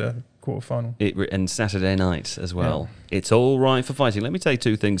blockbuster quarterfinal. And Saturday night as well. Yeah. It's all right for fighting. Let me say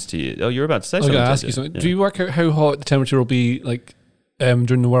two things to you. Oh, you're about to say something. I was going to ask you something. Yeah. Do you work out how hot the temperature will be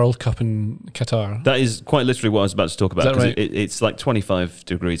during the World Cup in Qatar? That is quite literally what I was about to talk about. Is that right? It's like 25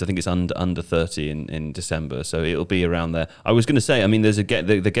 degrees. I think it's under 30 in December, so it'll be around there. I was going to say, I mean, there's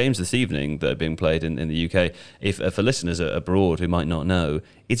the games this evening that are being played in the UK. If for listeners abroad who might not know,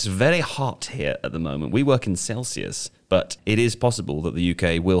 it's very hot here at the moment. We work in Celsius, but it is possible that the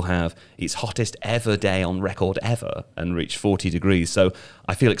UK will have its hottest ever day on record ever and reach 40 degrees. So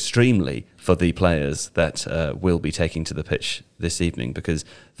I feel extremely for the players that will be taking to the pitch this evening, because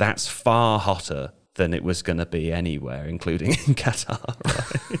that's far hotter than it was going to be anywhere, including in Qatar,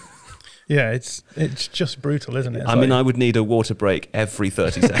 right? Yeah, it's just brutal, isn't it? I mean, I would need a water break every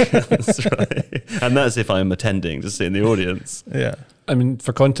 30 seconds, right? And that's if I'm attending to sit in the audience. Yeah. I mean,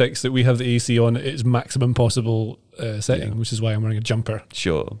 for context, that we have the AC on at its maximum possible setting, which is why I'm wearing a jumper.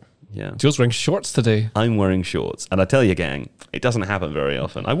 Sure. Yeah. Jill's wearing shorts today. I'm wearing shorts. And I tell you, gang, it doesn't happen very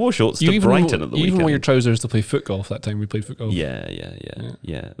often. I wore shorts to Brighton at the weekend. You even wore your trousers to play foot golf that time we played foot golf.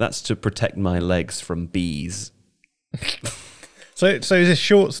 Yeah. That's to protect my legs from bees. So is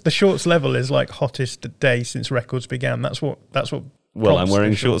the shorts level is like hottest day since records began. That's what. Well, I'm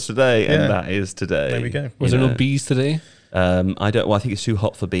wearing shorts today, and that is today. There we go. Was there no bees today? I don't. Well, I think it's too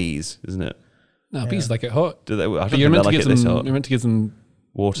hot for bees, isn't it? No, bees like it hot. Do they? I don't think they like it this hot. You're meant to give them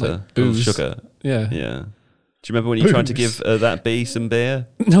water, like booze, sugar. Yeah. Do you remember when you tried to give that bee some beer?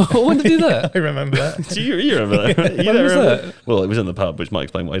 No, when did you do that? I remember that. Do you remember that? You when was remember that? Well, it was in the pub, which might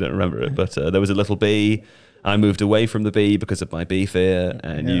explain why I don't remember it. But there was a little bee. I moved away from the bee because of my bee fear,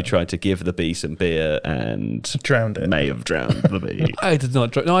 and you tried to give the bee some beer and drowned it. May have drowned the bee. I did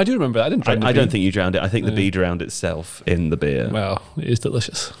not drown. No, I do remember that. I didn't drown the bee. I don't think you drowned it. I think the bee drowned itself in the beer. Well, it is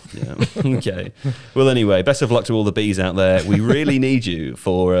delicious. Yeah. Okay. Well, anyway, best of luck to all the bees out there. We really need you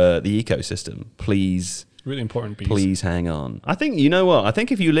for the ecosystem. Please. Really important bees. Please hang on. I think, you know what? I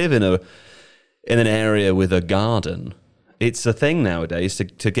think if you live in an area with a garden, it's a thing nowadays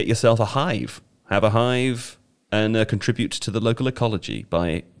to get yourself a hive. Have a hive and contribute to the local ecology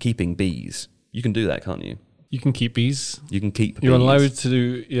by keeping bees. You can do that, can't you? You can keep bees. You can keep bees. You're allowed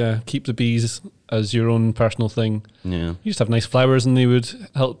to keep the bees as your own personal thing. Yeah. You just have nice flowers and they would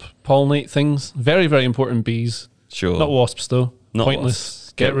help pollinate things. Very, very important bees. Sure. Not wasps, though. Not pointless.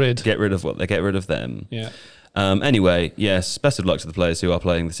 Wasps. Get rid. Get rid of what? They get rid of them. Yeah. Anyway, yes, best of luck to the players who are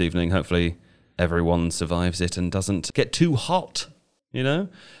playing this evening. Hopefully everyone survives it and doesn't get too hot. You know,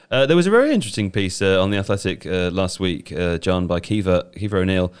 there was a very interesting piece on The Athletic last week, John, by Kiva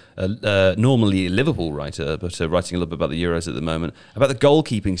O'Neill, normally a Liverpool writer, but writing a little bit about the Euros at the moment, about the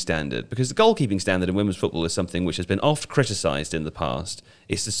goalkeeping standard, because the goalkeeping standard in women's football is something which has been oft criticised in the past.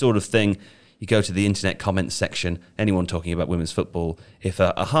 It's the sort of thing, you go to the internet comments section, anyone talking about women's football, if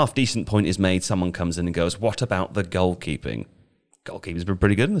a half-decent point is made, someone comes in and goes, what about the goalkeeping? Goalkeeper's been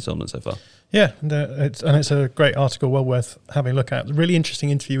pretty good in this tournament so far. Yeah, and it's a great article, well worth having a look at. Really interesting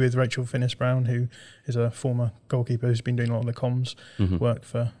interview with Rachel Finnis-Brown, who is a former goalkeeper who's been doing a lot of the comms work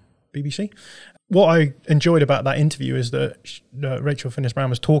for BBC. What I enjoyed about that interview is that Rachel Finnis-Brown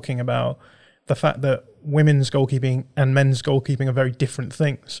was talking about the fact that women's goalkeeping and men's goalkeeping are very different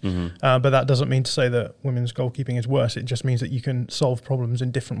things. But that doesn't mean to say that women's goalkeeping is worse. It just means that you can solve problems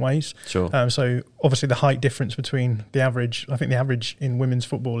in different ways. Sure. So obviously the height difference between the average, I think the average in women's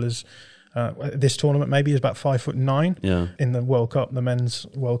football is, this tournament maybe is about 5'9". Yeah. In the World Cup, the men's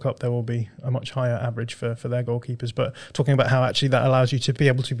World Cup, there will be a much higher average for their goalkeepers. But talking about how actually that allows you to be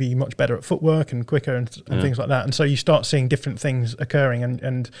able to be much better at footwork and quicker and things like that. And so you start seeing different things occurring,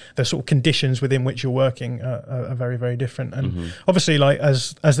 and the sort of conditions within which you're working are very, very different. And obviously, like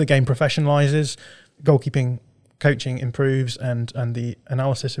as the game professionalizes, goalkeeping coaching improves and the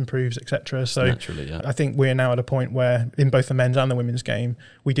analysis improves, etc. So naturally, yeah. I think we're now at a point where in both the men's and the women's game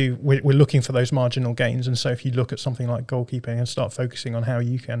we're looking for those marginal gains. And so if you look at something like goalkeeping and start focusing on how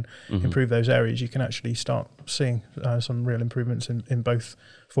you can improve those areas, you can actually start seeing some real improvements in both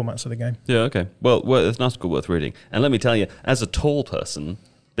formats of the game. Yeah, okay. Well, it's an article worth reading. And let me tell you, as a tall person,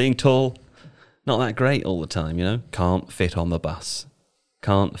 being tall, not that great all the time, you know. Can't fit on the bus.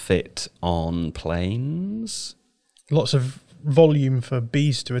 Can't fit on planes. Lots of volume for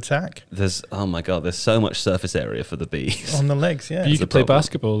bees to attack. There's so much surface area for the bees. On the legs, yeah. You could play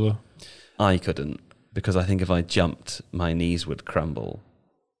basketball, though. I couldn't, because I think if I jumped, my knees would crumble,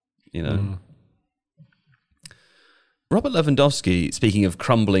 you know. Robert Lewandowski, speaking of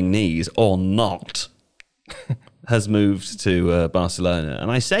crumbling knees, or not, has moved to Barcelona. And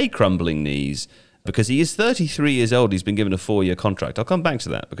I say crumbling knees because he is 33 years old. He's been given a 4-year contract. I'll come back to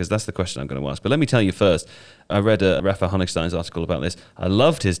that because that's the question I'm going to ask. But let me tell you first, I read Rafa Honigstein's article about this. I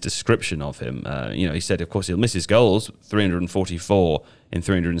loved his description of him. He said, of course, he'll miss his goals, 344 in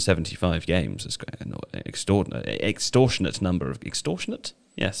 375 games. It's an extortionate number of... Extortionate?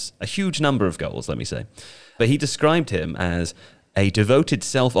 Yes, a huge number of goals, let me say. But he described him as a devoted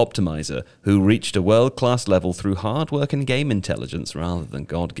self-optimizer who reached a world-class level through hard work and game intelligence rather than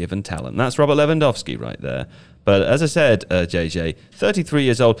God-given talent. That's Robert Lewandowski right there. But as I said, JJ, 33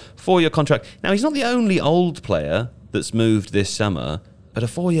 years old, 4-year contract. Now, he's not the only old player that's moved this summer, but a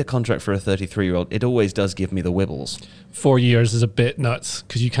 4-year contract for a 33-year-old, it always does give me the wibbles. 4 years is a bit nuts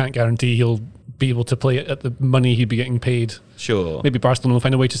because you can't guarantee he'll be able to play it at the money he'd be getting paid. Sure. Maybe Barcelona will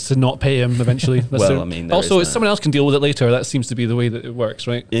find a way to not pay him eventually. Also, someone else can deal with it later. That seems to be the way that it works,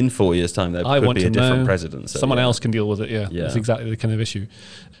 right? In 4 years' time, there could be a different president. So someone else can deal with it, yeah. That's exactly the kind of issue.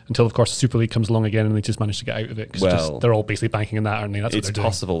 Until, of course, the Super League comes along again and they just manage to get out of it. Because they're all basically banking on that, aren't they? That's what they're doing.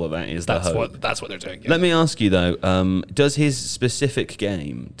 It's possible that is the hope. That's what they're doing. Yeah. Let me ask you, though, does his specific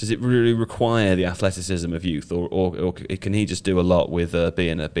game, does it really require the athleticism of youth? Or can he just do a lot with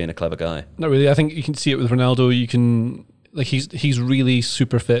being a clever guy? Not really. I think you can see it with Ronaldo. You can... Like he's really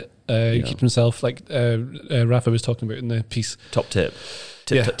super fit. He keeps himself, like Rafa was talking about in the piece. Tip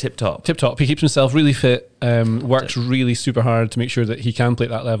top. He keeps himself really fit, works really super hard to make sure that he can play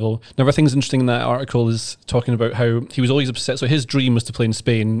at that level. Now, other things interesting in that article is talking about how he was always upset. So his dream was to play in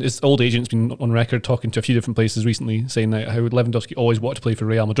Spain. His old agent's been on record talking to a few different places recently, saying that how Lewandowski always wanted to play for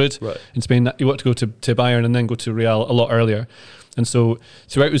Real Madrid in Spain. He wanted to go to Bayern and then go to Real a lot earlier. And so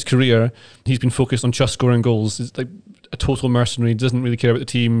throughout his career, he's been focused on just scoring goals. It's like a total mercenary, doesn't really care about the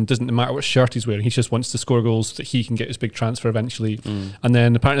team, doesn't matter what shirt he's wearing. He just wants to score goals so that he can get his big transfer eventually. And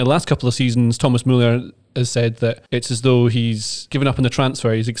then apparently the last couple of seasons, Thomas Muller has said that it's as though he's given up on the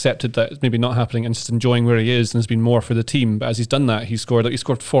transfer. He's accepted that it's maybe not happening and just enjoying where he is and has been more for the team. But as he's done that, he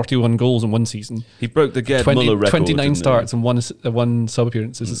scored 41 goals in one season. He broke the Gerd Muller record. 29 starts and one sub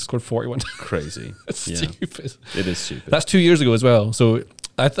appearances. He's scored 41. Crazy. That's stupid. It is stupid. That's 2 years ago as well. So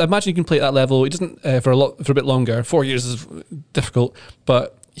I imagine he can play at that level. He doesn't for a bit longer. 4 years is difficult,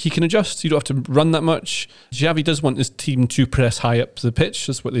 but he can adjust. You don't have to run that much. Xavi does want his team to press high up the pitch.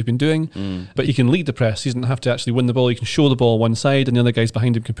 That's what they've been doing. But he can lead the press. He doesn't have to actually win the ball. He can show the ball one side and the other guys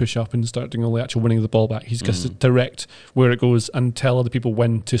behind him can push up and start doing all the actual winning of the ball back. He's just to direct where it goes and tell other people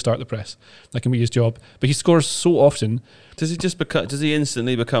when to start the press. That can be his job. But he scores so often. Does he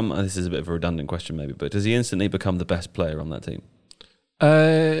instantly become, this is a bit of a redundant question maybe, but does he instantly become the best player on that team?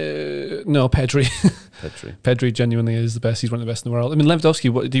 No, Pedri. Pedri genuinely is the best. He's one of the best in the world. I mean,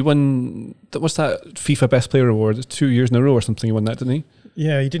 Lewandowski, he won, what's that FIFA Best Player Award? It's 2 years in a row or something he won that, didn't he?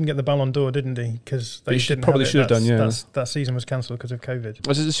 Yeah, he didn't get the Ballon d'Or, didn't he? Because they should have done, yeah. That season was cancelled because of COVID.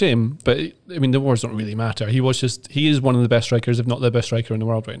 Which is a shame, but I mean, the awards don't really matter. He is one of the best strikers, if not the best striker in the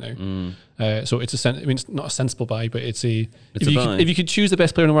world right now. So it's it's not a sensible buy, but if you could choose the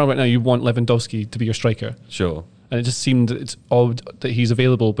best player in the world right now, you want Lewandowski to be your striker. Sure. and it just seemed it's odd that he's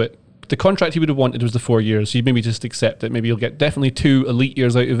available. But the contract he would have wanted was the 4 years. So you maybe just accept it. Maybe you'll get definitely 2 elite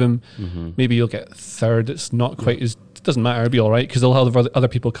years out of him. Maybe you'll get a third. It's not quite as, it doesn't matter. It'll be all right because they'll have other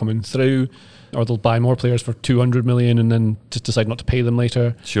people coming through, or they'll buy more players for 200 million and then just decide not to pay them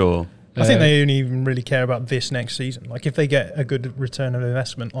later. Sure. I think they only even really care about this next season. Like if they get a good return of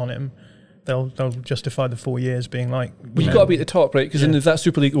investment on him, they'll justify the 4 years being like. But you've got to be at the top, right? Because if that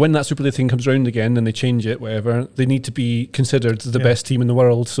Super League, when that Super League thing comes around again and they change it, whatever, they need to be considered the best team in the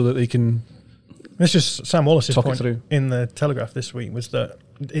world so that they can. It's just Sam Wallace's point in the Telegraph this week was that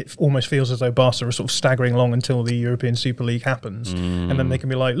it almost feels as though Barca are sort of staggering along until the European Super League happens, and then they can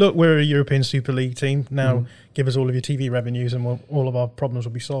be like, "Look, we're a European Super League team now. Give us all of your TV revenues, and all of our problems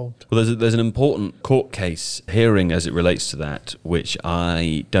will be solved." Well, there's an important court case hearing as it relates to that, which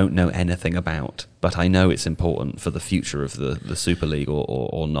I don't know anything about, but I know it's important for the future of the Super League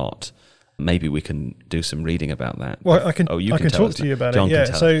or not. Maybe we can do some reading about that. Well, I can. You I can can talk to you about John it. Yeah.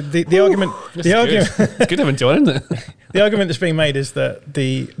 So the argument, it's good having John, isn't it? The argument that's being made is that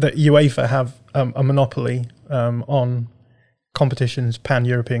that UEFA have a monopoly on competitions,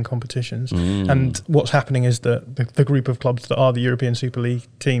 pan-European competitions, and what's happening is that the group of clubs that are the European Super League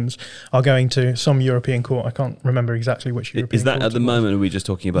teams are going to some European court. I can't remember exactly which European. Is that at the moment? Are we just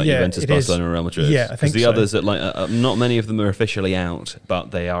talking about Juventus, Barcelona, and Real Madrid? Yeah, I think the others that not many of them are officially out,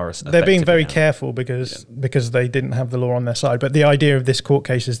 but they are. They're being very careful because they didn't have the law on their side. But the idea of this court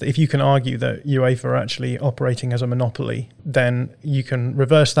case is that if you can argue that UEFA are actually operating as a monopoly, then you can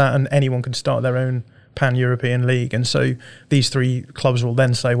reverse that, and anyone can start their own pan-European league. And so these 3 clubs will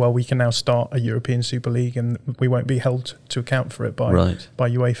then say, well, we can now start a European Super League and we won't be held to account for it by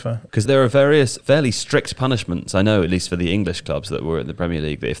UEFA. Because there are various fairly strict punishments, I know, at least for the English clubs that were in the Premier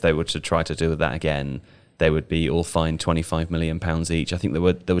League, that if they were to try to do that again, they would be all fined £25 million each. I think there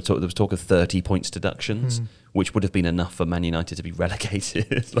was talk of 30 points deductions, which would have been enough for Man United to be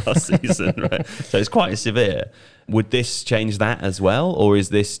relegated last season, right? So it's quite severe. Would this change that as well, or is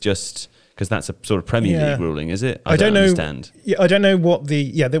this just... Because that's a sort of Premier League ruling, is it? I don't understand. Yeah, I don't know what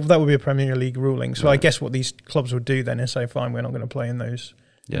that would be a Premier League ruling. So I guess what these clubs would do then is say, fine, we're not going to play in those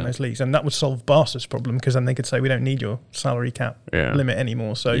leagues, and that would solve Barca's problem because then they could say we don't need your salary cap limit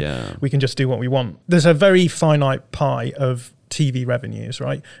anymore, so we can just do what we want. There's a very finite pie of TV revenues,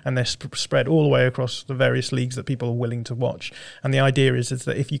 right? And they're spread all the way across the various leagues that people are willing to watch. And the idea is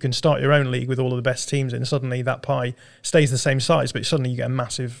that if you can start your own league with all of the best teams in, suddenly that pie stays the same size, but suddenly you get a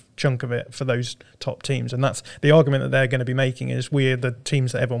massive chunk of it for those top teams. And that's the argument that they're going to be making is we're the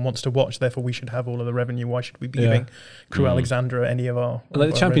teams that everyone wants to watch, therefore we should have all of the revenue. Why should we be giving Crew Alexandra any of our...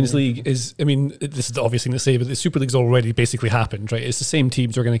 Like the Champions League is, I mean, this is the obvious thing to say, but the Super League's already basically happened, right? It's the same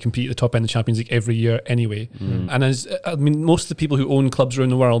teams who are going to compete at the top end of the Champions League every year anyway. And most of the people who own clubs around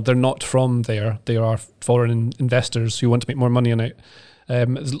the world, they're not from there. They are foreign investors who want to make more money on it.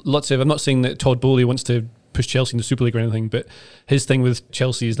 There's lots of... I'm not saying that Todd Bowley wants to push Chelsea in the Super League or anything, but his thing with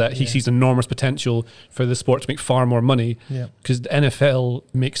Chelsea is that he sees enormous potential for the sport to make far more money because the NFL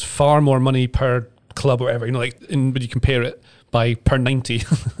makes far more money per club or whatever, when you compare it by per 90.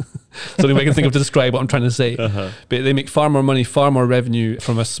 So I can think of to describe what I'm trying to say. But they make far more money, far more revenue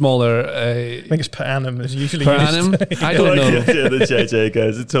from a smaller... I think it's per annum is usually per annum? I don't know. The JJ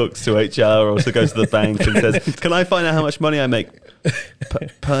goes, it talks to HR or also goes to the bank and says, can I find out how much money I make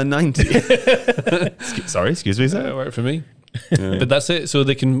per 90? Sorry, excuse me, sir. That worked for me. But that's it. So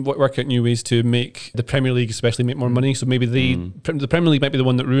they can work out new ways to make the Premier League especially make more money. So maybe the Premier League might be the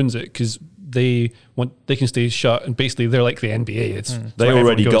one that ruins it because they can stay shut and basically they're like the NBA. They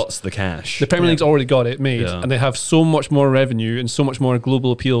already got the cash. The Premier League's already got it made and they have so much more revenue and so much more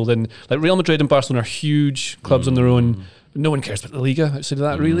global appeal than like Real Madrid and Barcelona are huge clubs on their own. No one cares about the Liga outside of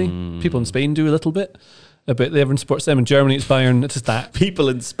that really. People in Spain do a little bit. But everyone supports them. In Germany, it's Bayern. It's just that. People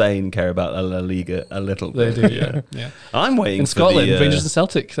in Spain care about La Liga a little bit. They do, yeah. I'm waiting in for Scotland, Rangers and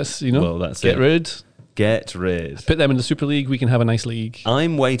Celtic. That's, that's get rid. Get rid. Put them in the Super League. We can have a nice league.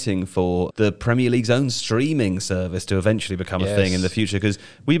 I'm waiting for the Premier League's own streaming service to eventually become a thing in the future because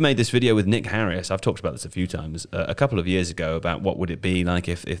we made this video with Nick Harris. I've talked about this a few times a couple of years ago about what would it be like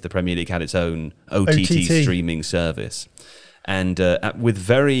if the Premier League had its own OTT streaming service. And with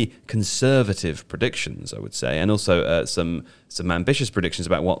very conservative predictions, I would say, and also some ambitious predictions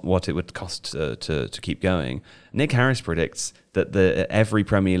about what it would cost to keep going. Nick Harris predicts that every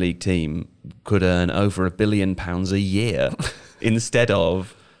Premier League team could earn over £1 billion a year instead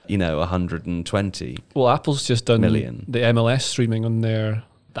of 120. Well, Apple's just done million. the MLS streaming on their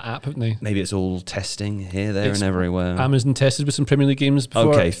the app, haven't they? Maybe it's all testing here, there, and everywhere. Amazon tested with some Premier League games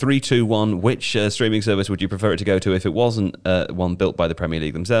before. Okay, 3, 2, 1. Which streaming service would you prefer it to go to if it wasn't one built by the Premier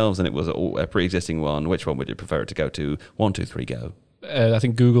League themselves and it was a pre-existing one? Which one would you prefer it to go to? 1, 2, 3, go. I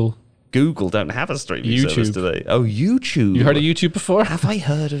think Google. Google don't have a streaming YouTube. service, do they? Oh, YouTube. You heard of YouTube before? Have I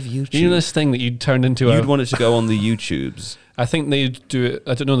heard of YouTube? You know this thing that you turned into You'd want it to go on the YouTubes. I think they do it.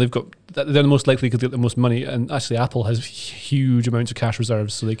 I don't know. They're the most likely to get the most money, and actually, Apple has huge amounts of cash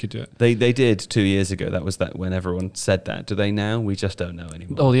reserves, so they could do it. They did 2 years ago. That was when everyone said that. Do they now? We just don't know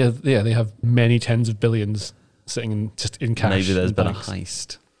anymore. Oh yeah. They have many tens of billions sitting just in cash. Maybe there's been banks. a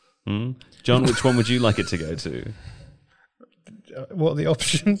heist. John, which one would you like it to go to? What are the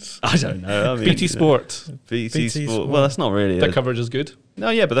options? I don't know. I mean, BT Sport. BT Sport. Well, that's not really. Their coverage is good. No,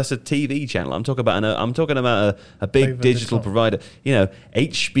 yeah, but that's a TV channel. I'm talking about a big Over digital the top. provider. You know,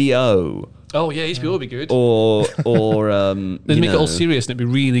 HBO. Oh yeah, HBO would be good. Or They'd make it all serious and it'd be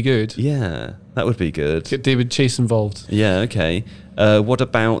really good. Yeah, that would be good. Get David Chase involved. Yeah, okay. What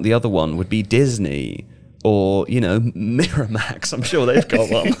about the other one? Would be Disney or Miramax. I'm sure they've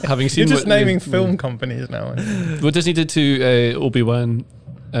got one. Having seen You're just naming film companies now. What Disney did to Obi-Wan.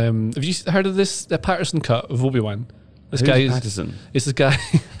 Have you heard of this? The Patterson cut of Obi-Wan. This Who's guy is Patterson? It's this guy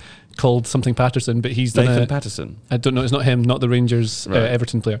called something Patterson, but he's done Nathan Patterson. I don't know. It's not him. Not the Rangers Right.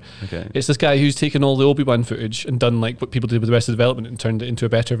 Everton player. Okay. It's this guy who's taken all the Obi-Wan footage and done like what people did with the rest of the development and turned it into a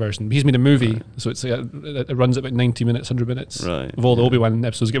better version. He's made a movie, so it's it runs at about 90 minutes, 100 minutes Right, of all the Obi-Wan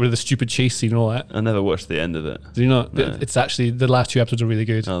episodes. Get rid of the stupid chase scene and all that. I never watched the end of it. Did you not? No. It's actually the last 2 episodes are really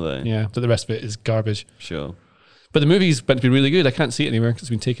good. Are they? Yeah, but the rest of it is garbage. Sure. But the movie's meant to be really good. I can't see it anywhere because it's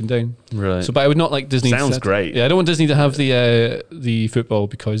been taken down. Right. So, but I would not like Disney. Sounds great. Yeah, I don't want Disney to have the football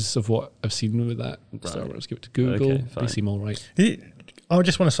because of what I've seen with that. Star Wars. Give it to Google. Okay, fine. They seem all right. I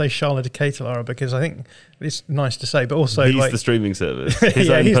just want to say Charlotte de Caterlara because I think it's nice to say, but also He's the streaming service. His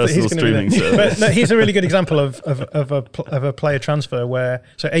own he's personal gonna be streaming there. service. But no, he's a really good example of a player transfer where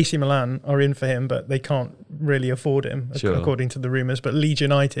AC Milan are in for him, but they can't really afford him, Sure. according to the rumours. But Leeds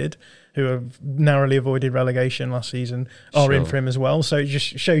United, who have narrowly avoided relegation last season, are in Sure. for him as well. So it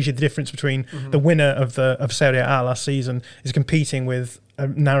just shows you the difference between the winner of Serie A last season is competing with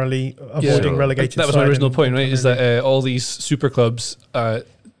narrowly avoiding relegated. That was my side original and- point, right? Is that all these super clubs,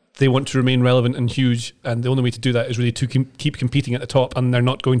 they want to remain relevant and huge, and the only way to do that is really to keep competing at the top, and they're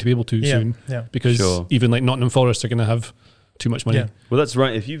not going to be able to soon, because Sure. even like Nottingham Forest are going to have too much money. Yeah. Well, that's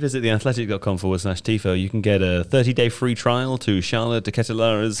right. If you visit theathletic.com/TIFO, you can get a 30-day free trial to Charlotte de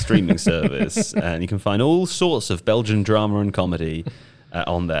Caterlara's streaming service, and you can find all sorts of Belgian drama and comedy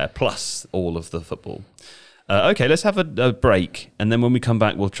on there, plus all of the football. Okay, let's have a break, and then when we come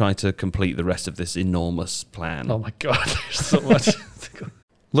back, we'll try to complete the rest of this enormous plan. Oh my God, there's so much.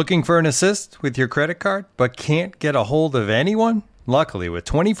 Looking for an assist with your credit card, but can't get a hold of anyone? Luckily, with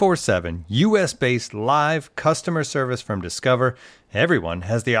 24/7 US-based live customer service from Discover, everyone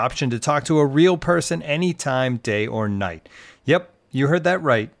has the option to talk to a real person anytime, day or night. Yep, you heard that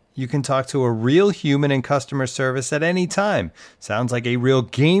right. You can talk to a real human in customer service at any time. Sounds like a real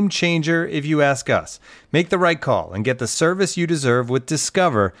game changer if you ask us. Make the right call and get the service you deserve with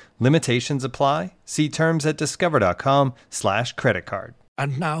Discover. Limitations apply. See terms at discover.com/creditcard.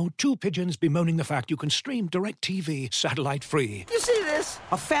 And now, 2 pigeons bemoaning the fact you can stream DirecTV satellite-free. You see this?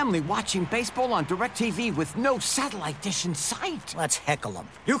 A family watching baseball on DirecTV with no satellite dish in sight. Let's heckle them.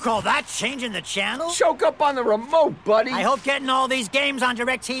 You call that changing the channel? Choke up on the remote, buddy. I hope getting all these games on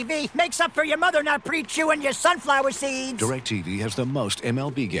DirecTV makes up for your mother not pre-chewing your sunflower seeds. DirecTV has the most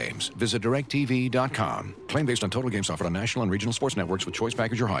MLB games. Visit DirecTV.com. Claim based on total games offered on national and regional sports networks with choice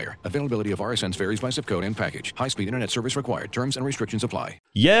package or higher. Availability of RSNs varies by zip code and package. High-speed internet service required. Terms and restrictions apply.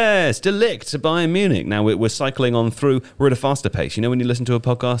 Yes, Delict to Bayern Munich. Now we're cycling on through. We're at a faster pace. You know when you listen to a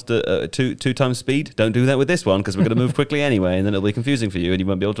podcast at two times speed? Don't do that with this one because we're going to move quickly anyway, and then it'll be confusing for you, and you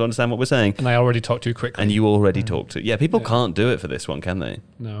won't be able to understand what we're saying. And I already talked too quickly. And you already talked to. Yeah, people can't do it for this one, can they?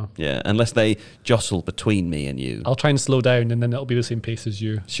 No. Yeah, unless they jostle between me and you. I'll try and slow down, and then it'll be the same pace as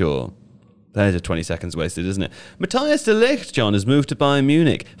you. Sure. There's a 20 seconds wasted, isn't it? Matthias de Ligt, John, has moved to Bayern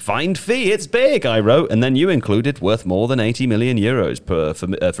Munich. Find fee, it's big, I wrote. And then you included worth more than 80 million euros per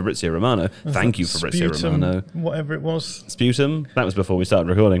Fabrizio Romano. Thank you, Fabrizio Romano. Whatever it was. Sputum? That was before we started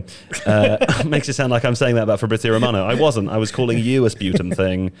recording. Makes it sound like I'm saying that about Fabrizio Romano. I wasn't. I was calling you a sputum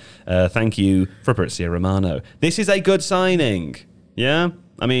thing. Thank you, Fabrizio Romano. This is a good signing. Yeah?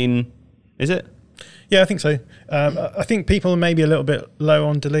 I mean, is it? Yeah, I think so. I think people are maybe a little bit low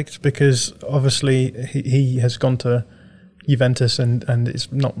on De Ligt because obviously he has gone to Juventus and it's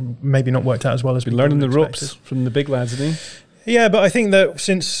maybe not worked out as well as Been learning the ropes from the big lads, isn't he? Yeah, but I think that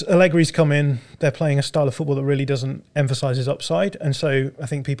since Allegri's come in, they're playing a style of football that really doesn't emphasise his upside, and so I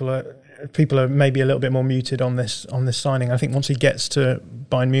think people are maybe a little bit more muted on this signing. I think once he gets to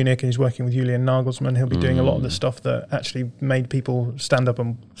Bayern Munich and he's working with Julian Nagelsmann, he'll be doing a lot of the stuff that actually made people sit up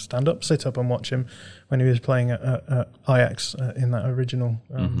and watch him when he was playing at Ajax in that original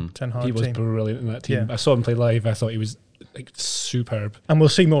Ten Hag team. He was brilliant in that team. Yeah. I saw him play live. I thought he was superb. And we'll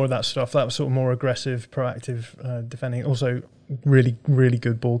see more of that stuff. That was sort of more aggressive, proactive defending. Also, really, really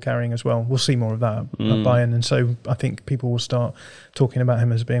good ball carrying as well. We'll see more of that at Bayern. And so I think people will start talking about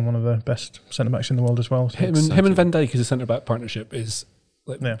him as being one of the best centre-backs in the world as well. So him and Van Dijk as a centre-back partnership is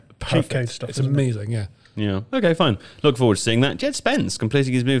perfect. Cheat code stuff. It's amazing, Yeah. Okay, fine. Look forward to seeing that. Jed Spence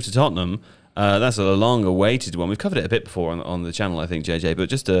completing his move to Tottenham. That's a long-awaited one. We've covered it a bit before on the channel, I think, JJ. But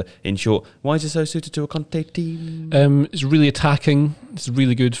just in short, why is it so suited to a Conte team? It's really attacking. It's a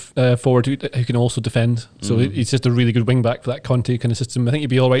really good forward who can also defend. So he's just a really good wing-back for that Conte kind of system. I think he'd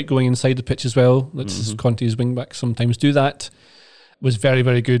be all right going inside the pitch as well. Conte's wing-backs sometimes do that. Was very,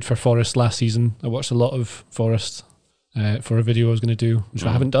 very good for Forest last season. I watched a lot of Forest for a video I was going to do, which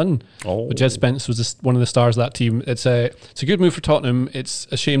I haven't done. But Jed Spence was one of the stars of that team. It's a good move for Tottenham. It's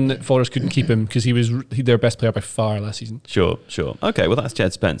a shame that Forest couldn't keep him because he was their best player by far last season. Sure. Okay, well, that's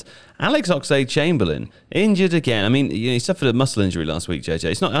Jed Spence. Alex Oxlade-Chamberlain, injured again. I mean, he suffered a muscle injury last week,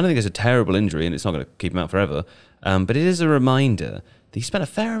 JJ. I don't think it's a terrible injury, and it's not going to keep him out forever. But it is a reminder that he spent a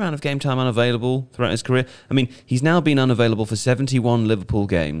fair amount of game time unavailable throughout his career. I mean, he's now been unavailable for 71 Liverpool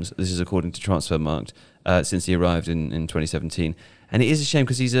games. This is according to Transfermarkt. Since he arrived in 2017, and it is a shame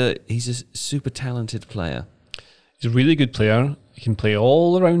because he's a super talented player. He's a really good player. He can play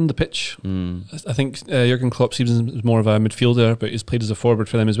all around the pitch. I think Jurgen Klopp sees him as more of a midfielder, but he's played as a forward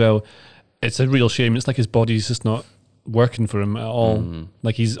for them as well. It's a real shame. It's like his body's just not working for him at all.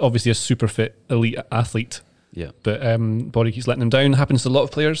 Like he's obviously a super fit elite athlete, but body keeps letting him down. Happens to a lot of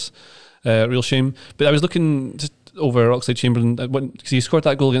players. Real shame. But I was looking just over Oxlade-Chamberlain because he scored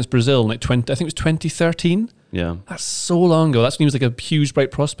that goal against Brazil in I think it was 2013. Yeah, that's so long ago. That's when he was like a huge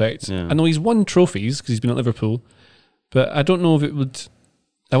bright prospect. I know he's won trophies because he's been at Liverpool, but I don't know if it would.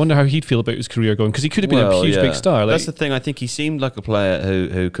 I wonder how he'd feel about his career going because he could have been a huge big star. That's the thing. I think he seemed like a player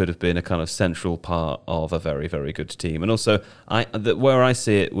who could have been a kind of central part of a very, very good team. And also, where I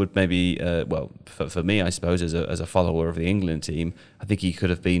see it would maybe for me, I suppose, as a follower of the England team, I think he could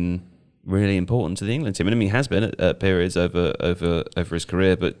have been really important to the England team. I mean, he has been at periods over his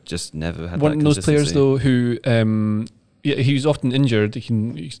career, but just never had one that of those players, consistency. though, who he's often injured. You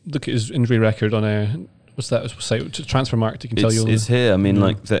can look at his injury record on what's that site? Transfermarkt. You can tell you. It's here. I mean,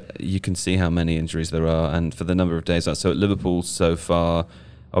 like that. You can see how many injuries there are, and for the number of days. So at Liverpool so far,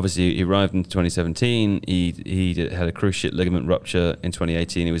 obviously he arrived in 2017. He had a cruciate ligament rupture in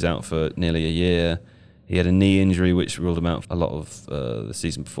 2018. He was out for nearly a year. He had a knee injury which ruled him out for a lot of the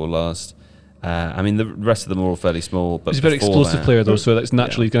season before last. I mean, the rest of them are all fairly small. But he's a very explosive player, though, so that's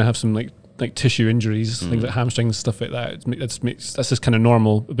naturally going to have some like tissue injuries, things like hamstrings, stuff like that. That's just kind of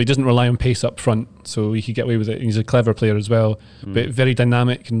normal. But he doesn't rely on pace up front, so he could get away with it. And he's a clever player as well, but very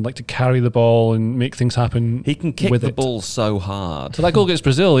dynamic and like to carry the ball and make things happen. He can kick the ball so hard. So that goal against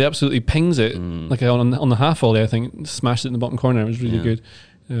Brazil, he absolutely pings it like on the half volley. I think smashed it in the bottom corner. It was really good.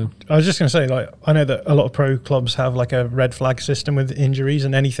 Yeah. I was just going to say, like, I know that a lot of pro clubs have like a red flag system with injuries,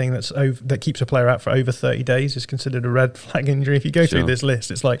 and anything that keeps a player out for over 30 days is considered a red flag injury. If you go through this list,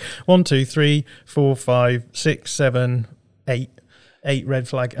 it's like 1, 2, 3, 4, 5, 6, 7, 8 red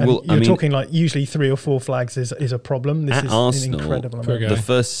flag, and you're talking like usually 3 or 4 flags is a problem. This is Arsenal, an incredible amount. The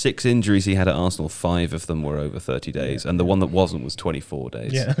first 6 injuries he had at Arsenal, 5 of them were over 30 days, and the one that wasn't was 24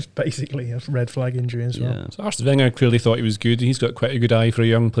 days. Yeah, it's basically a red flag injury as well. So Arsene Wenger clearly thought he was good. He's got quite a good eye for a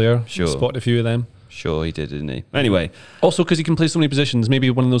young player. Sure. Spotted a few of them. Sure, he did, didn't he? Anyway. Also, because he can play so many positions, maybe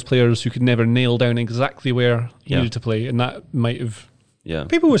one of those players who could never nail down exactly where he needed to play, and that might have... Yeah.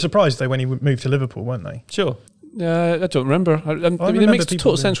 People were surprised, though, when he moved to Liverpool, weren't they? Sure. I don't remember. I mean, it makes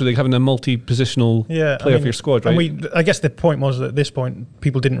total sense with having a multi-positional player for your squad, right? And I guess the point was that at this point,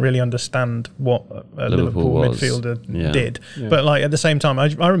 people didn't really understand what a Liverpool midfielder did. Yeah. But like at the same time, I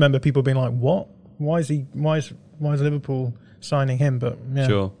remember people being like, "What? Why is Liverpool signing him?" But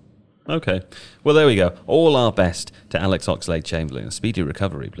sure. Okay. Well, there we go. All our best to Alex Oxlade-Chamberlain. A speedy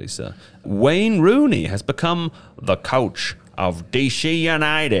recovery, please, sir. Wayne Rooney has become the coach of DC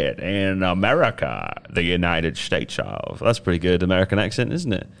United in America, the United States of. That's a pretty good American accent,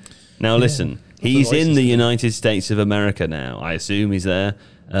 isn't it? Now, listen, he's in the United States of America now. I assume he's there.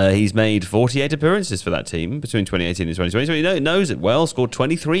 He's made 48 appearances for that team between 2018 and 2020, so he knows it well. Scored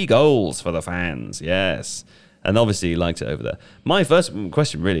 23 goals for the fans, yes. And obviously he liked it over there. My first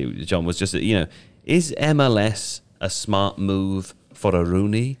question, really, John, was just that, is MLS a smart move for a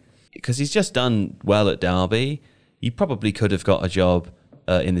Rooney? Because he's just done well at Derby. He probably could have got a job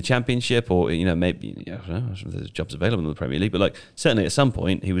in the Championship, or maybe I don't know if there's jobs available in the Premier League. But like certainly at some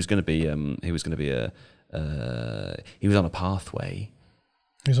point he was going to be he was on a pathway.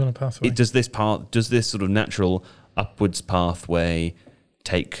 He's on a pathway. Does this sort of natural upwards pathway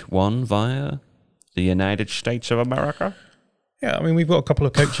take one via the United States of America? Yeah, I mean, we've got a couple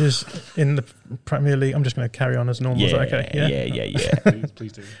of coaches in the Premier League. I'm just going to carry on as normal. Yeah, is that okay? Yeah.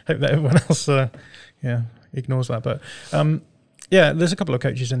 Please do. Hope that everyone else, ignores that. But there's a couple of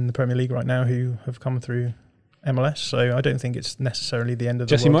coaches in the Premier League right now who have come through MLS, so I don't think it's necessarily the end of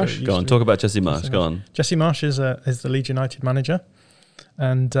the Jesse world. Marsh? Go on, talk about Jesse Marsh. Go on. Jesse Marsh is the Leeds United manager,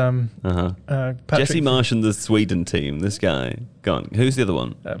 and Jesse Marsh and the Sweden team. This guy. Go on. Who's the other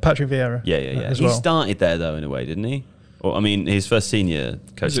one? Patrick Vieira. Yeah. He well. started there though, in a way, didn't he? Or I mean, his first senior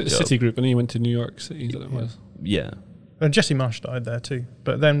coaching job. City Group, and he went to New York City. Is that what it was? Yeah. And Jesse Marsh started there too,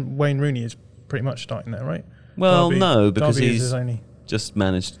 but then Wayne Rooney is pretty much starting there, right? Well, Derby, no, because Derby he's just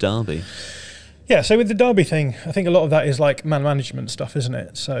managed Derby. Yeah, so with the Derby thing, I think a lot of that is like man management stuff, isn't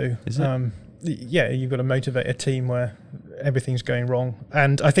it? So, is it? You've got to motivate a team where everything's going wrong.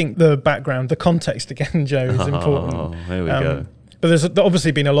 And I think the background, the context again, Joe, is important. Oh, here we go. But there's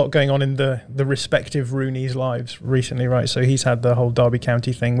obviously been a lot going on in the respective Rooney's lives recently, right? So he's had the whole Derby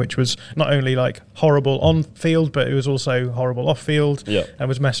County thing, which was not only like horrible on field, but it was also horrible off field, and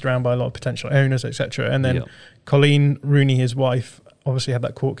was messed around by a lot of potential owners, etc. And then Colleen Rooney, his wife, obviously had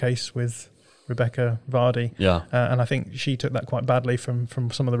that court case with Rebecca Vardy, and I think she took that quite badly from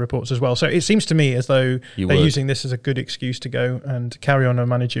some of the reports as well. So it seems to me as though they're using this as a good excuse to go and carry on a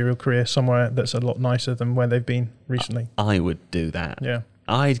managerial career somewhere that's a lot nicer than where they've been recently. I would do that. Yeah,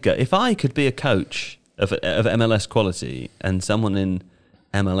 I'd go if I could be a coach of MLS quality, and someone in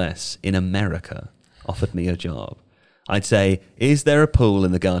MLS in America offered me a job. I'd say, is there a pool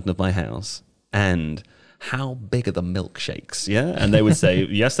in the garden of my house? And how big are the milkshakes? Yeah, and they would say,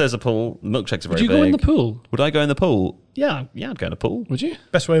 yes, there's a pool. The milkshakes are very big. Would you go in the pool? Would I go in the pool? Yeah, I'd go in the pool. Would you?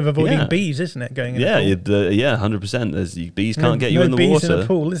 Best way of avoiding bees, isn't it? Going in the pool. 100%. Bees can't get you in the bees water. In the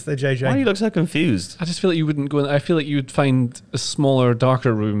pool, is there, JJ? Why do you look so confused? I just feel like you wouldn't go in. I feel like you would find a smaller,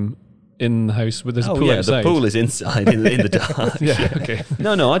 darker room in the house with there's a pool outside. The pool is inside in the dark. Okay.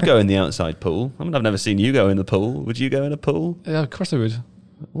 No, I'd go in the outside pool. I mean, I've never seen you go in the pool. Would you go in a pool? Yeah, of course I would.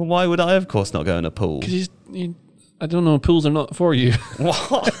 Well, why would I, of course, not go in a pool? Because I don't know, pools are not for you.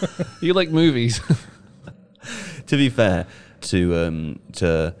 What? You like movies. To be fair to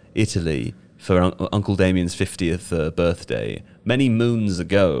Italy for Uncle Damien's 50th birthday, many moons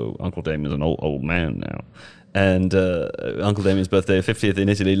ago, Uncle Damien's an old man now, and Uncle Damien's birthday, 50th in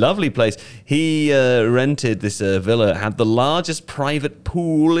Italy, lovely place. He rented this villa, had the largest private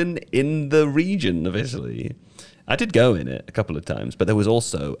pool in the region of Italy. I did go in it a couple of times, but there was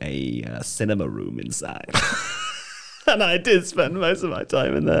also a cinema room inside. And I did spend most of my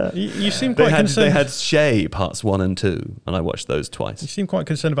time in there. You seem quite concerned. They had Shay parts 1 and 2, and I watched those twice. You seem quite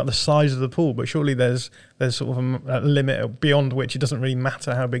concerned about the size of the pool, but surely there's sort of a limit beyond which it doesn't really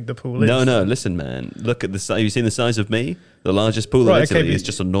matter how big the pool is. No, listen, man. Look at the size. Have you seen the size of me? The largest pool in Italy is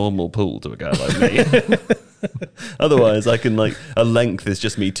just a normal pool to a guy like me. Otherwise, I can a length is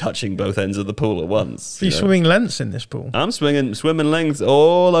just me touching both ends of the pool at once. Are you swimming lengths in this pool? I'm swimming lengths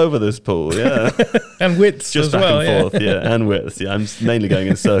all over this pool, yeah. And widths just as back well, and forth, yeah, and widths. Yeah, I'm mainly going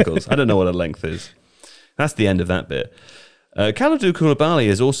in circles. I don't know what a length is. That's the end of that bit. Kalidou Koulibaly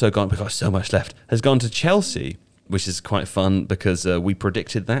has also gone, because so much left, has gone to Chelsea, which is quite fun because we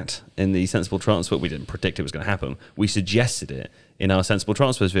predicted that in the Sensible Transfer. We didn't predict it was going to happen. We suggested it in our Sensible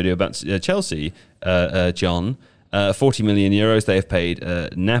Transfers video about Chelsea, John. 40 million euros they have paid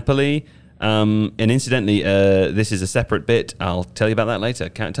Napoli. And incidentally, this is a separate bit. I'll tell you about that later.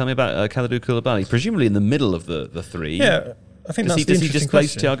 Tell me about Kalidou Koulibaly, presumably in the middle of the three. Yeah, I think does he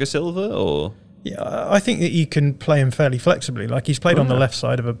displace Thiago Silva, or...? Yeah, I think that you can play him fairly flexibly. Like he's played on the left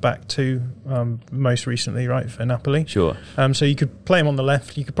side of a back two most recently, right, for Napoli. Sure. So you could play him on the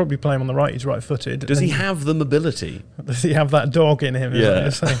left. You could probably play him on the right. He's right-footed. Does he have the mobility? Does he have that dog in him?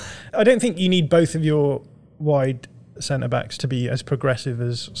 Yeah. I don't think you need both of your wide centre-backs to be as progressive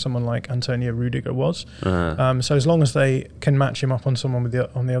as someone like Antonio Rudiger was. So as long as they can match him up on someone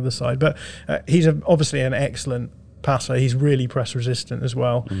on the other side. But he's obviously an excellent passer. He's really press resistant as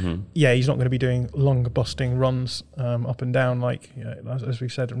well. Mm-hmm. Yeah, he's not going to be doing long busting runs up and down like as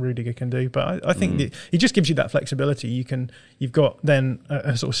we've said Rudiger can do. But I think that he just gives you that flexibility. You've got then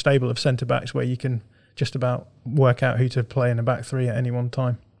a sort of stable of centre backs where you can just about work out who to play in a back three at any one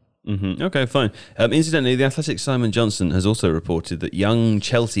time. Mm-hmm. Okay, fine. Incidentally, the Athletic's Simon Johnson has also reported that young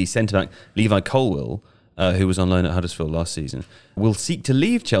Chelsea centre back Levi Colwill who was on loan at Huddersfield last season, will seek to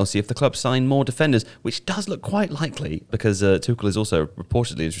leave Chelsea if the club sign more defenders, which does look quite likely because Tuchel is also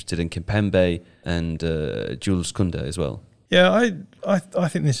reportedly interested in Kimpembe and Jules Koundé as well. Yeah, I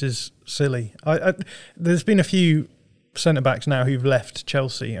think this is silly. There's been a few centre-backs now who've left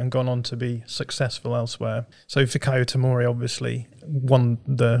Chelsea and gone on to be successful elsewhere. So Fikayo Tomori obviously won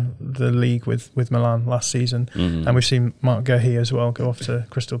the league with Milan last season, and we've seen Mark Guehi as well go off to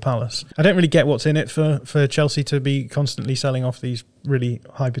Crystal Palace. I don't really get what's in it for Chelsea to be constantly selling off these really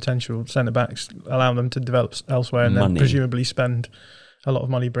high potential centre-backs, allowing them to develop elsewhere and then presumably spend a lot of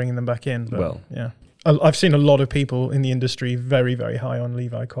money bringing them back in. But, yeah. I've seen a lot of people in the industry very, very high on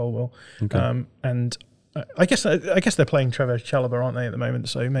Levi Colwill, and I guess they're playing Trevor Chalobah, aren't they, at the moment?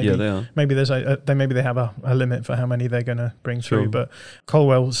 So maybe they are. Maybe there's maybe they have a limit for how many they're going to bring through. But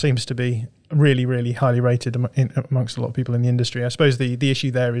Colwill seems to be really, really highly rated amongst a lot of people in the industry. I suppose the issue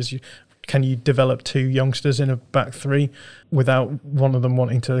there is, can you develop two youngsters in a back three without one of them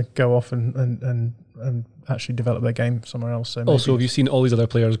wanting to go off and actually develop their game somewhere else? So also, have you seen all these other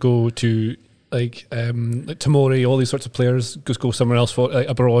players go to like Tomori, all these sorts of players go somewhere else, for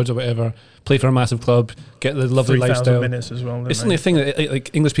abroad or whatever, play for a massive club, get the lovely lifestyle. Minutes as well. It's only a thing that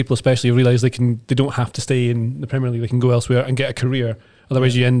like English people especially realise they don't have to stay in the Premier League. They can go elsewhere and get a career.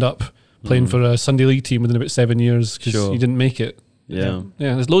 Otherwise, you end up playing for a Sunday League team within about 7 years because you didn't make it. Yeah.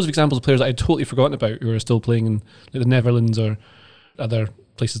 There's loads of examples of players that I'd totally forgotten about who are still playing in like the Netherlands or other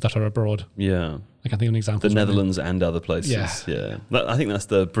places that are abroad. Yeah. I can't think of an example. The Netherlands and other places. Yeah. I think that's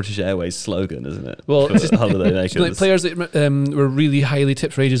the British Airways slogan, isn't it? Well, for holiday makers. Like players that were really highly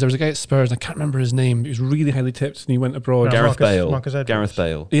tipped for ages. There was a guy at Spurs, and I can't remember his name. He was really highly tipped, and he went abroad. Gareth Bale. Marcus Edwards. Gareth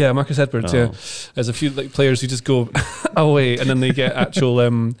Bale. Yeah, Marcus Edwards. Yeah, there's a few like players who just go away, and then they get actual.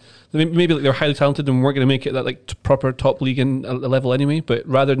 Maybe like they're highly talented and weren't going to make it that like proper top league in a level anyway. But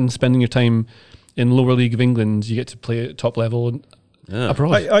rather than spending your time in lower league of England, you get to play at top level and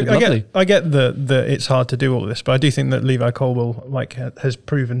abroad. I get that it's hard to do all this, but I do think that Levi Colwill has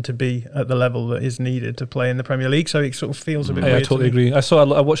proven to be at the level that is needed to play in the Premier League. So it sort of feels a bit weird. I totally agree. I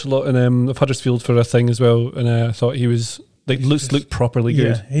watched a lot of Huddersfield for a thing as well, and I thought he was. Looked properly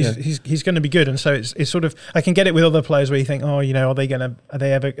good. He's going to be good, and so it's sort of, I can get it with other players where you think, are they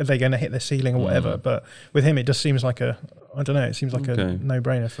going to hit their ceiling or whatever? But with him, it just seems like a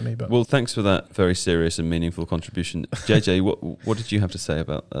no-brainer for me. But well, thanks for that very serious and meaningful contribution, JJ. What did you have to say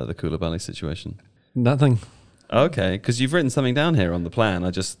about the Koulibaly situation? Nothing. Okay, because you've written something down here on the plan.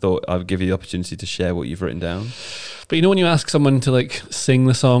 I just thought I'd give you the opportunity to share what you've written down. But when you ask someone to like sing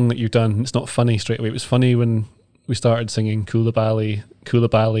the song that you've done, it's not funny straight away. It was funny when we started singing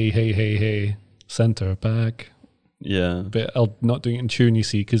Koulibaly, hey, hey, hey, centre back. Yeah. But I'm not doing it in tune, you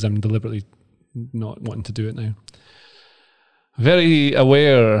see, because I'm deliberately not wanting to do it now. Very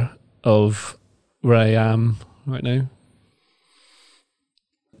aware of where I am right now.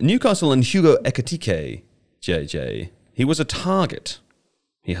 Newcastle and Hugo Ekitike, JJ. He was a target.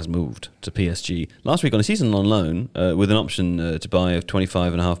 He has moved to PSG last week on a season on loan with an option to buy of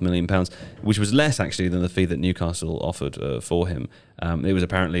 £25.5 million, which was less actually than the fee that Newcastle offered for him. It was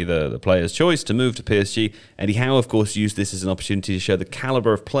apparently the player's choice to move to PSG. Eddie Howe, of course, used this as an opportunity to show the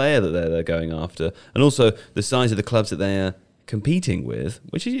calibre of player that they're going after, and also the size of the clubs that they're competing with,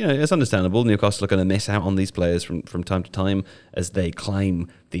 which is, it's understandable. Newcastle are going to miss out on these players from time to time as they climb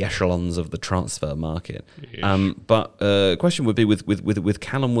the echelons of the transfer market. But question would be with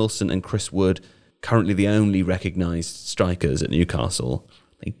Callum Wilson and Chris Wood currently the only recognised strikers at Newcastle,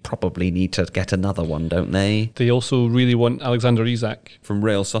 they probably need to get another one, don't they? They also really want Alexander Isak from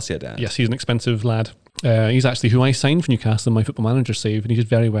Real Sociedad. Yes, he's an expensive lad. He's actually who I signed for Newcastle in my Football Manager save, and he did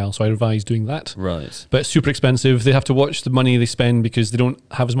very well, so I revised doing that. Right. But super expensive. They have to watch the money they spend because they don't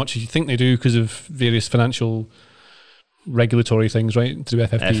have as much as you think they do because of various financial regulatory things, right? To do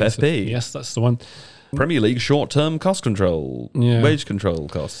FFP. FFP. So, yes, that's the one. Premier League short-term cost control, wage control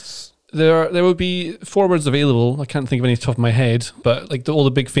costs. There will be forwards available. I can't think of any off the top of my head, but like all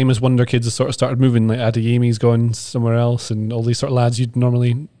the big famous wonder kids have sort of started moving. Like Adeyemi's gone somewhere else, and all these sort of lads you'd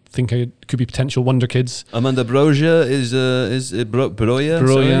normally think could be potential wonder kids. Amanda Broja is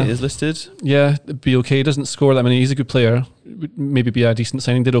listed. Yeah, be okay. Doesn't score that many. He's a good player. Would maybe be a decent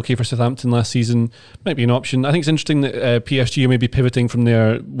signing. Did okay for Southampton last season. Might be an option. I think it's interesting that PSG are maybe pivoting from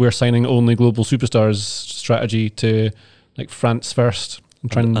their we're signing only global superstars strategy to like France first.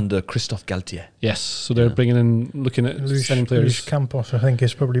 Under Christophe Galtier. Yes, so they're bringing in, looking at signing players. Luis Campos, I think,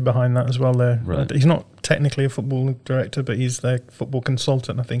 is probably behind that as well. There, right. He's not technically a football director, but he's their football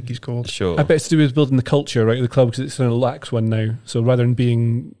consultant, I think he's called. Sure. I bet it's to do with building the culture, right, of the club, because it sort of lacks one now. So rather than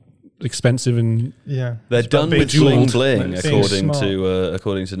being expensive and they're done with bling bling, according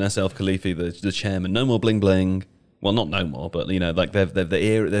to Nassef Khalifi, the chairman. No more bling bling. Well, not no more, but like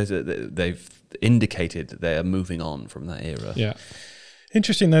they've indicated they are moving on from that era. Yeah.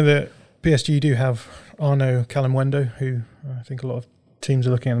 Interesting though that PSG do have Arnaud Calamwendo, who I think a lot of teams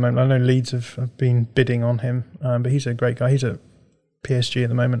are looking at the moment. I know Leeds have been bidding on him, but he's a great guy. He's at PSG at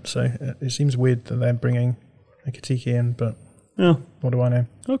the moment, so it seems weird that they're bringing Ekitike in, but what do I know?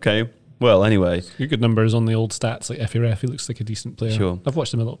 Okay. Well, anyway. Good numbers on the old stats, like FRF. He looks like a decent player. Sure. I've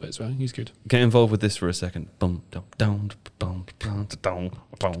watched him a little bit as well. He's good. Get involved with this for a second. Come on.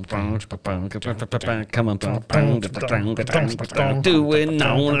 Doing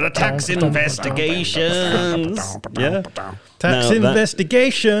all the tax investigations. Yeah. Tax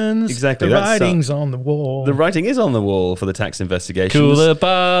investigations. Exactly. The writing's on the wall. The writing is on the wall for the tax investigations.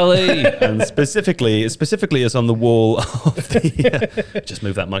 Koulibaly. And specifically it's on the wall of the... just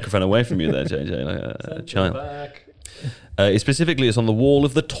move that microphone away from you there, JJ, like a child. Specifically, it's on the wall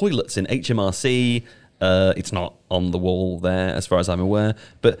of the toilets in HMRC. It's not on the wall there, as far as I'm aware.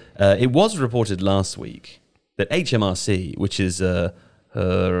 But it was reported last week that HMRC, which is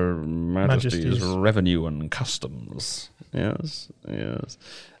Her Majesty's Revenue and Customs, yes,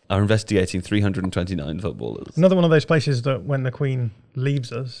 are investigating 329 footballers. Another one of those places that when the Queen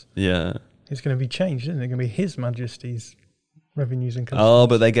leaves us, it's going to be changed, isn't it? It's going to be His Majesty's Revenues and Customs. Oh,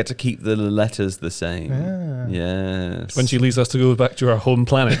 but they get to keep the letters the same. Yes. When she leaves us to go back to our home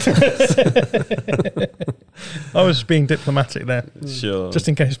planet. I was being diplomatic there. Sure. Just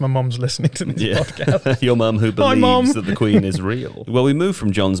in case my mum's listening to this podcast. Your mum who believes that the Queen is real. Well, we move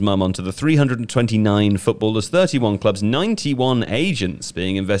from John's mum onto the 329 footballers, 31 clubs, 91 agents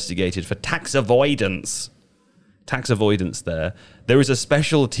being investigated for tax avoidance. Tax avoidance there. There is a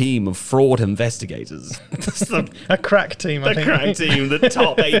special team of fraud investigators. A crack team, I think. The crack team, the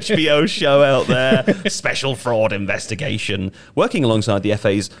top HBO show out there. Special fraud investigation. Working alongside the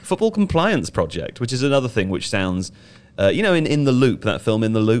FA's Football Compliance Project, which is another thing which sounds... in The Loop, that film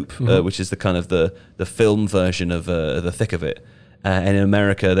In the Loop, which is the kind of the film version of The Thick of It. And in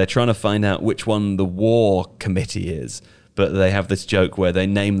America, they're trying to find out which one the war committee is. But they have this joke where they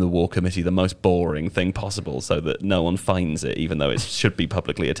name the war committee the most boring thing possible so that no one finds it, even though it should be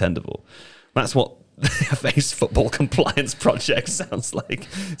publicly attendable. That's what the FA's Football Compliance Project sounds like.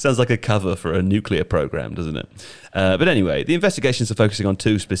 Sounds like a cover for a nuclear program, doesn't it? But anyway, the investigations are focusing on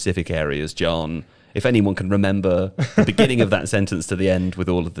two specific areas, John. If anyone can remember the beginning of that sentence to the end with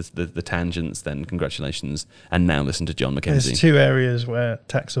all of the tangents, then congratulations. And now listen to John Mackenzie. There's two areas where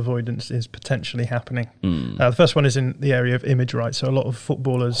tax avoidance is potentially happening. The first one is in the area of image rights. So a lot of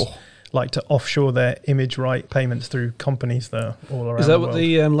footballers like to offshore their image right payments through companies that are all around the world. Is that what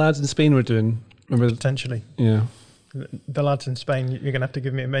the lads in Spain were doing? Remember? Potentially. Yeah. The lads in Spain, you're going to have to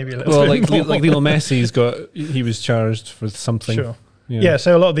give me maybe a little bit more. Like Lionel Messi, he was charged for something. Sure. Yeah,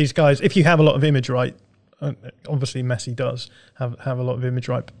 so a lot of these guys, if you have a lot of image right, obviously Messi does have a lot of image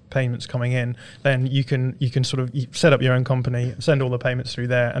right payments coming in, then you can sort of set up your own company, send all the payments through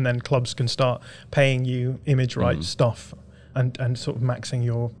there, and then clubs can start paying you image right stuff and sort of maxing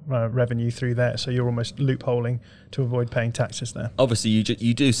your revenue through there. So you're almost loopholing to avoid paying taxes there. Obviously,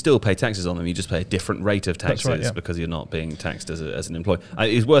 you do still pay taxes on them. You just pay a different rate of taxes. That's right, because you're not being taxed as an employee.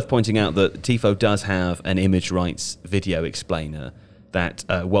 It's worth pointing out that Tifo does have an image rights video explainer that,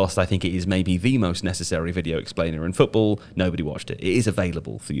 whilst I think it is maybe the most necessary video explainer in football, nobody watched it. It is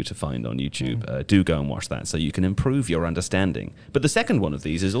available for you to find on YouTube. Do go and watch that so you can improve your understanding. But the second one of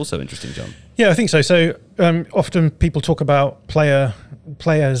these is also interesting, John. Yeah, I think so. So often people talk about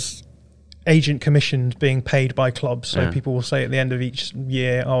players' agent commissions being paid by clubs. So people will say at the end of each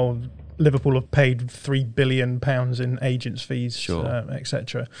year, Liverpool have paid £3 billion in agents' fees,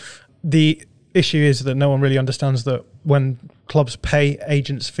 etc. The issue is that no one really understands that when clubs pay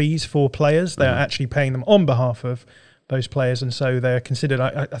agents' fees for players, they're actually paying them on behalf of those players, and so they're considered,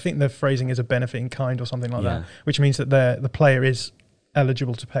 I think the phrasing is a benefit in kind or something like that, which means that the player is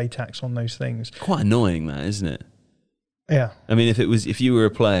eligible to pay tax on those things. Quite annoying, that, isn't it? Yeah. I mean, if you were a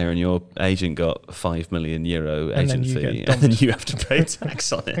player and your agent got €5 million agent fee, and then you have to pay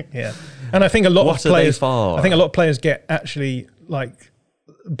tax on it. Yeah. And I think a lot of players get actually like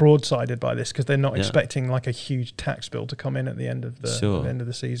broadsided by this because they're not expecting like a huge tax bill to come in at the end of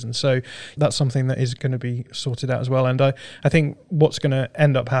the season. So that's something that is going to be sorted out as well. And I think what's going to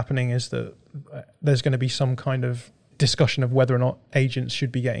end up happening is that there's going to be some kind of discussion of whether or not agents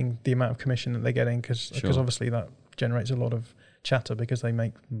should be getting the amount of commission that they're getting, because obviously that generates a lot of chatter because they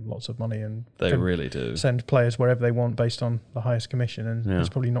make lots of money and they really do send players wherever they want based on the highest commission, and it's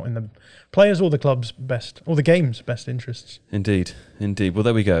probably not in the players or the club's best or the game's best interests. Indeed. Well,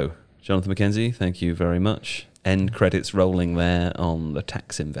 there we go. Jonathan McKenzie, thank you very much. End credits rolling there on the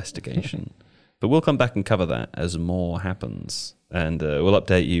tax investigation. But we'll come back and cover that as more happens. And we'll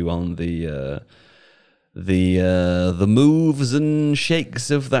update you on the moves and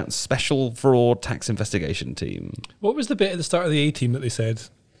shakes of that special fraud tax investigation team. What was the bit at the start of the A-Team that they said?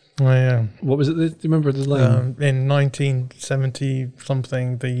 Oh, yeah. What was it? Do you remember the line? In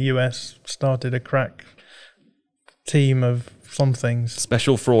 1970-something, the US started a crack team of somethings.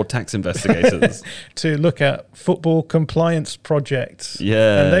 Special fraud tax investigators. To look at football compliance projects.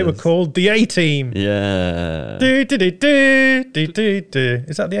 Yeah. And they were called the A-Team. Yeah. Do, do, do, do, do, do, do.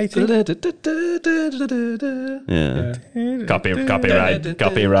 Is that the A-Team? Yeah. Copyright,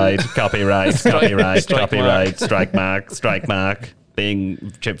 strike mark.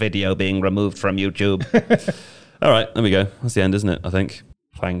 Video being removed from YouTube. All right, there we go. That's the end, isn't it? I think.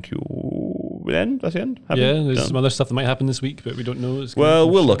 Thank you. That's the end. Happy? Yeah, there's Done. some other stuff that might happen this week, but we don't know. Well,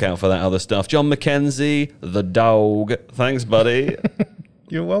 we'll look out for that other stuff. John McKenzie, the dog. Thanks, buddy.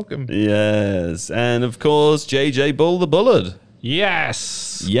 You're welcome. Yes. And of course, JJ Bull the Bullard.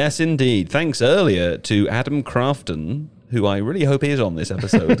 Yes. Yes, indeed. Thanks earlier to Adam Crafton, who I really hope is on this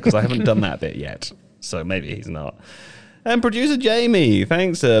episode because I haven't done that bit yet. So maybe he's not. And producer Jamie.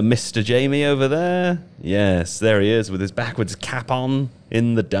 Thanks, Mr. Jamie over there. Yes, there he is with his backwards cap on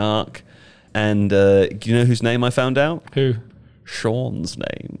in the dark. And do you know whose name I found out? Who? Sean's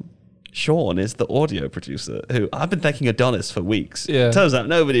name. Sean is the audio producer who I've been thanking Adonis for weeks. Yeah. Turns out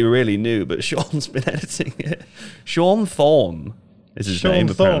nobody really knew, but Sean's been editing it. Sean Thorne is his name,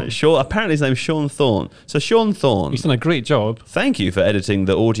 apparently. Apparently his name's Sean Thorne. So Sean Thorne. He's done a great job. Thank you for editing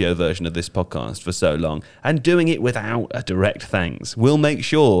the audio version of this podcast for so long and doing it without a direct thanks. We'll make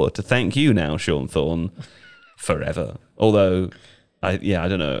sure to thank you now, Sean Thorne, forever. Although, I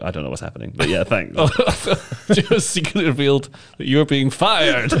don't know what's happening. But yeah, thanks. Just secretly revealed that you're being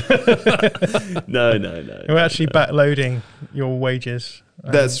fired. No. We're actually backloading your wages.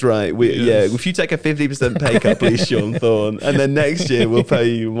 That's right. If you take a 50% pay cut, please, Sean Thorne, and then next year we'll pay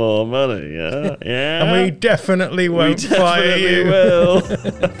you more money. Yeah. And we definitely won't fire you. Will.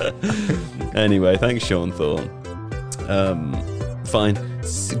 Anyway, thanks, Sean Thorne. Fine.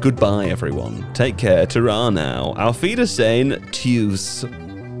 Goodbye, everyone. Take care. Ta-ra now. Auf Wiedersehen. Tschüss.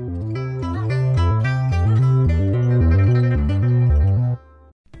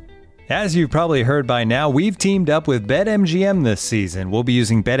 As you've probably heard by now, we've teamed up with BetMGM this season. We'll be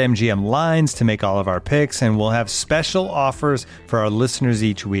using BetMGM lines to make all of our picks, and we'll have special offers for our listeners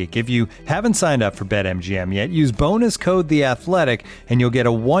each week. If you haven't signed up for BetMGM yet, use bonus code The Athletic, and you'll get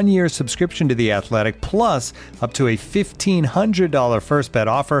a 1-year subscription to The Athletic, plus up to a $1,500 first bet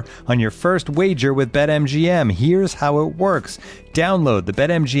offer on your first wager with BetMGM. Here's how it works. Download the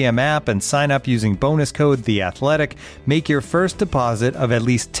BetMGM app and sign up using bonus code The Athletic. Make your first deposit of at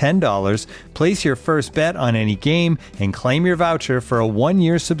least $10, place your first bet on any game, and claim your voucher for a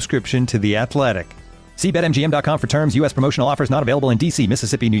 1-year subscription to The Athletic. See BetMGM.com for terms. U.S. promotional offers not available in D.C.,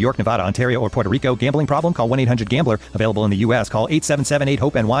 Mississippi, New York, Nevada, Ontario, or Puerto Rico. Gambling problem? Call 1-800-GAMBLER. Available in the U.S. Call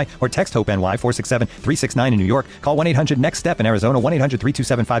 877-8-HOPE-NY or text HOPE-NY 467-369 in New York. Call 1-800-NEXT-STEP in Arizona.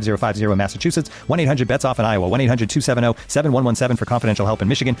 1-800-327-5050 in Massachusetts. 1-800-BETS-OFF in Iowa. 1-800-270-7117 for confidential help in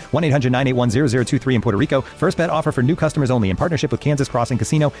Michigan. 1-800-981-0023 in Puerto Rico. First bet offer for new customers only in partnership with Kansas Crossing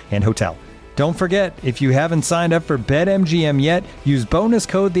Casino and Hotel. Don't forget, if you haven't signed up for BetMGM yet, use bonus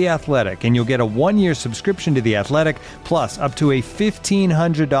code The Athletic, and you'll get a 1-year subscription to The Athletic, plus up to a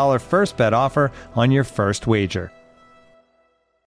 $1,500 first bet offer on your first wager.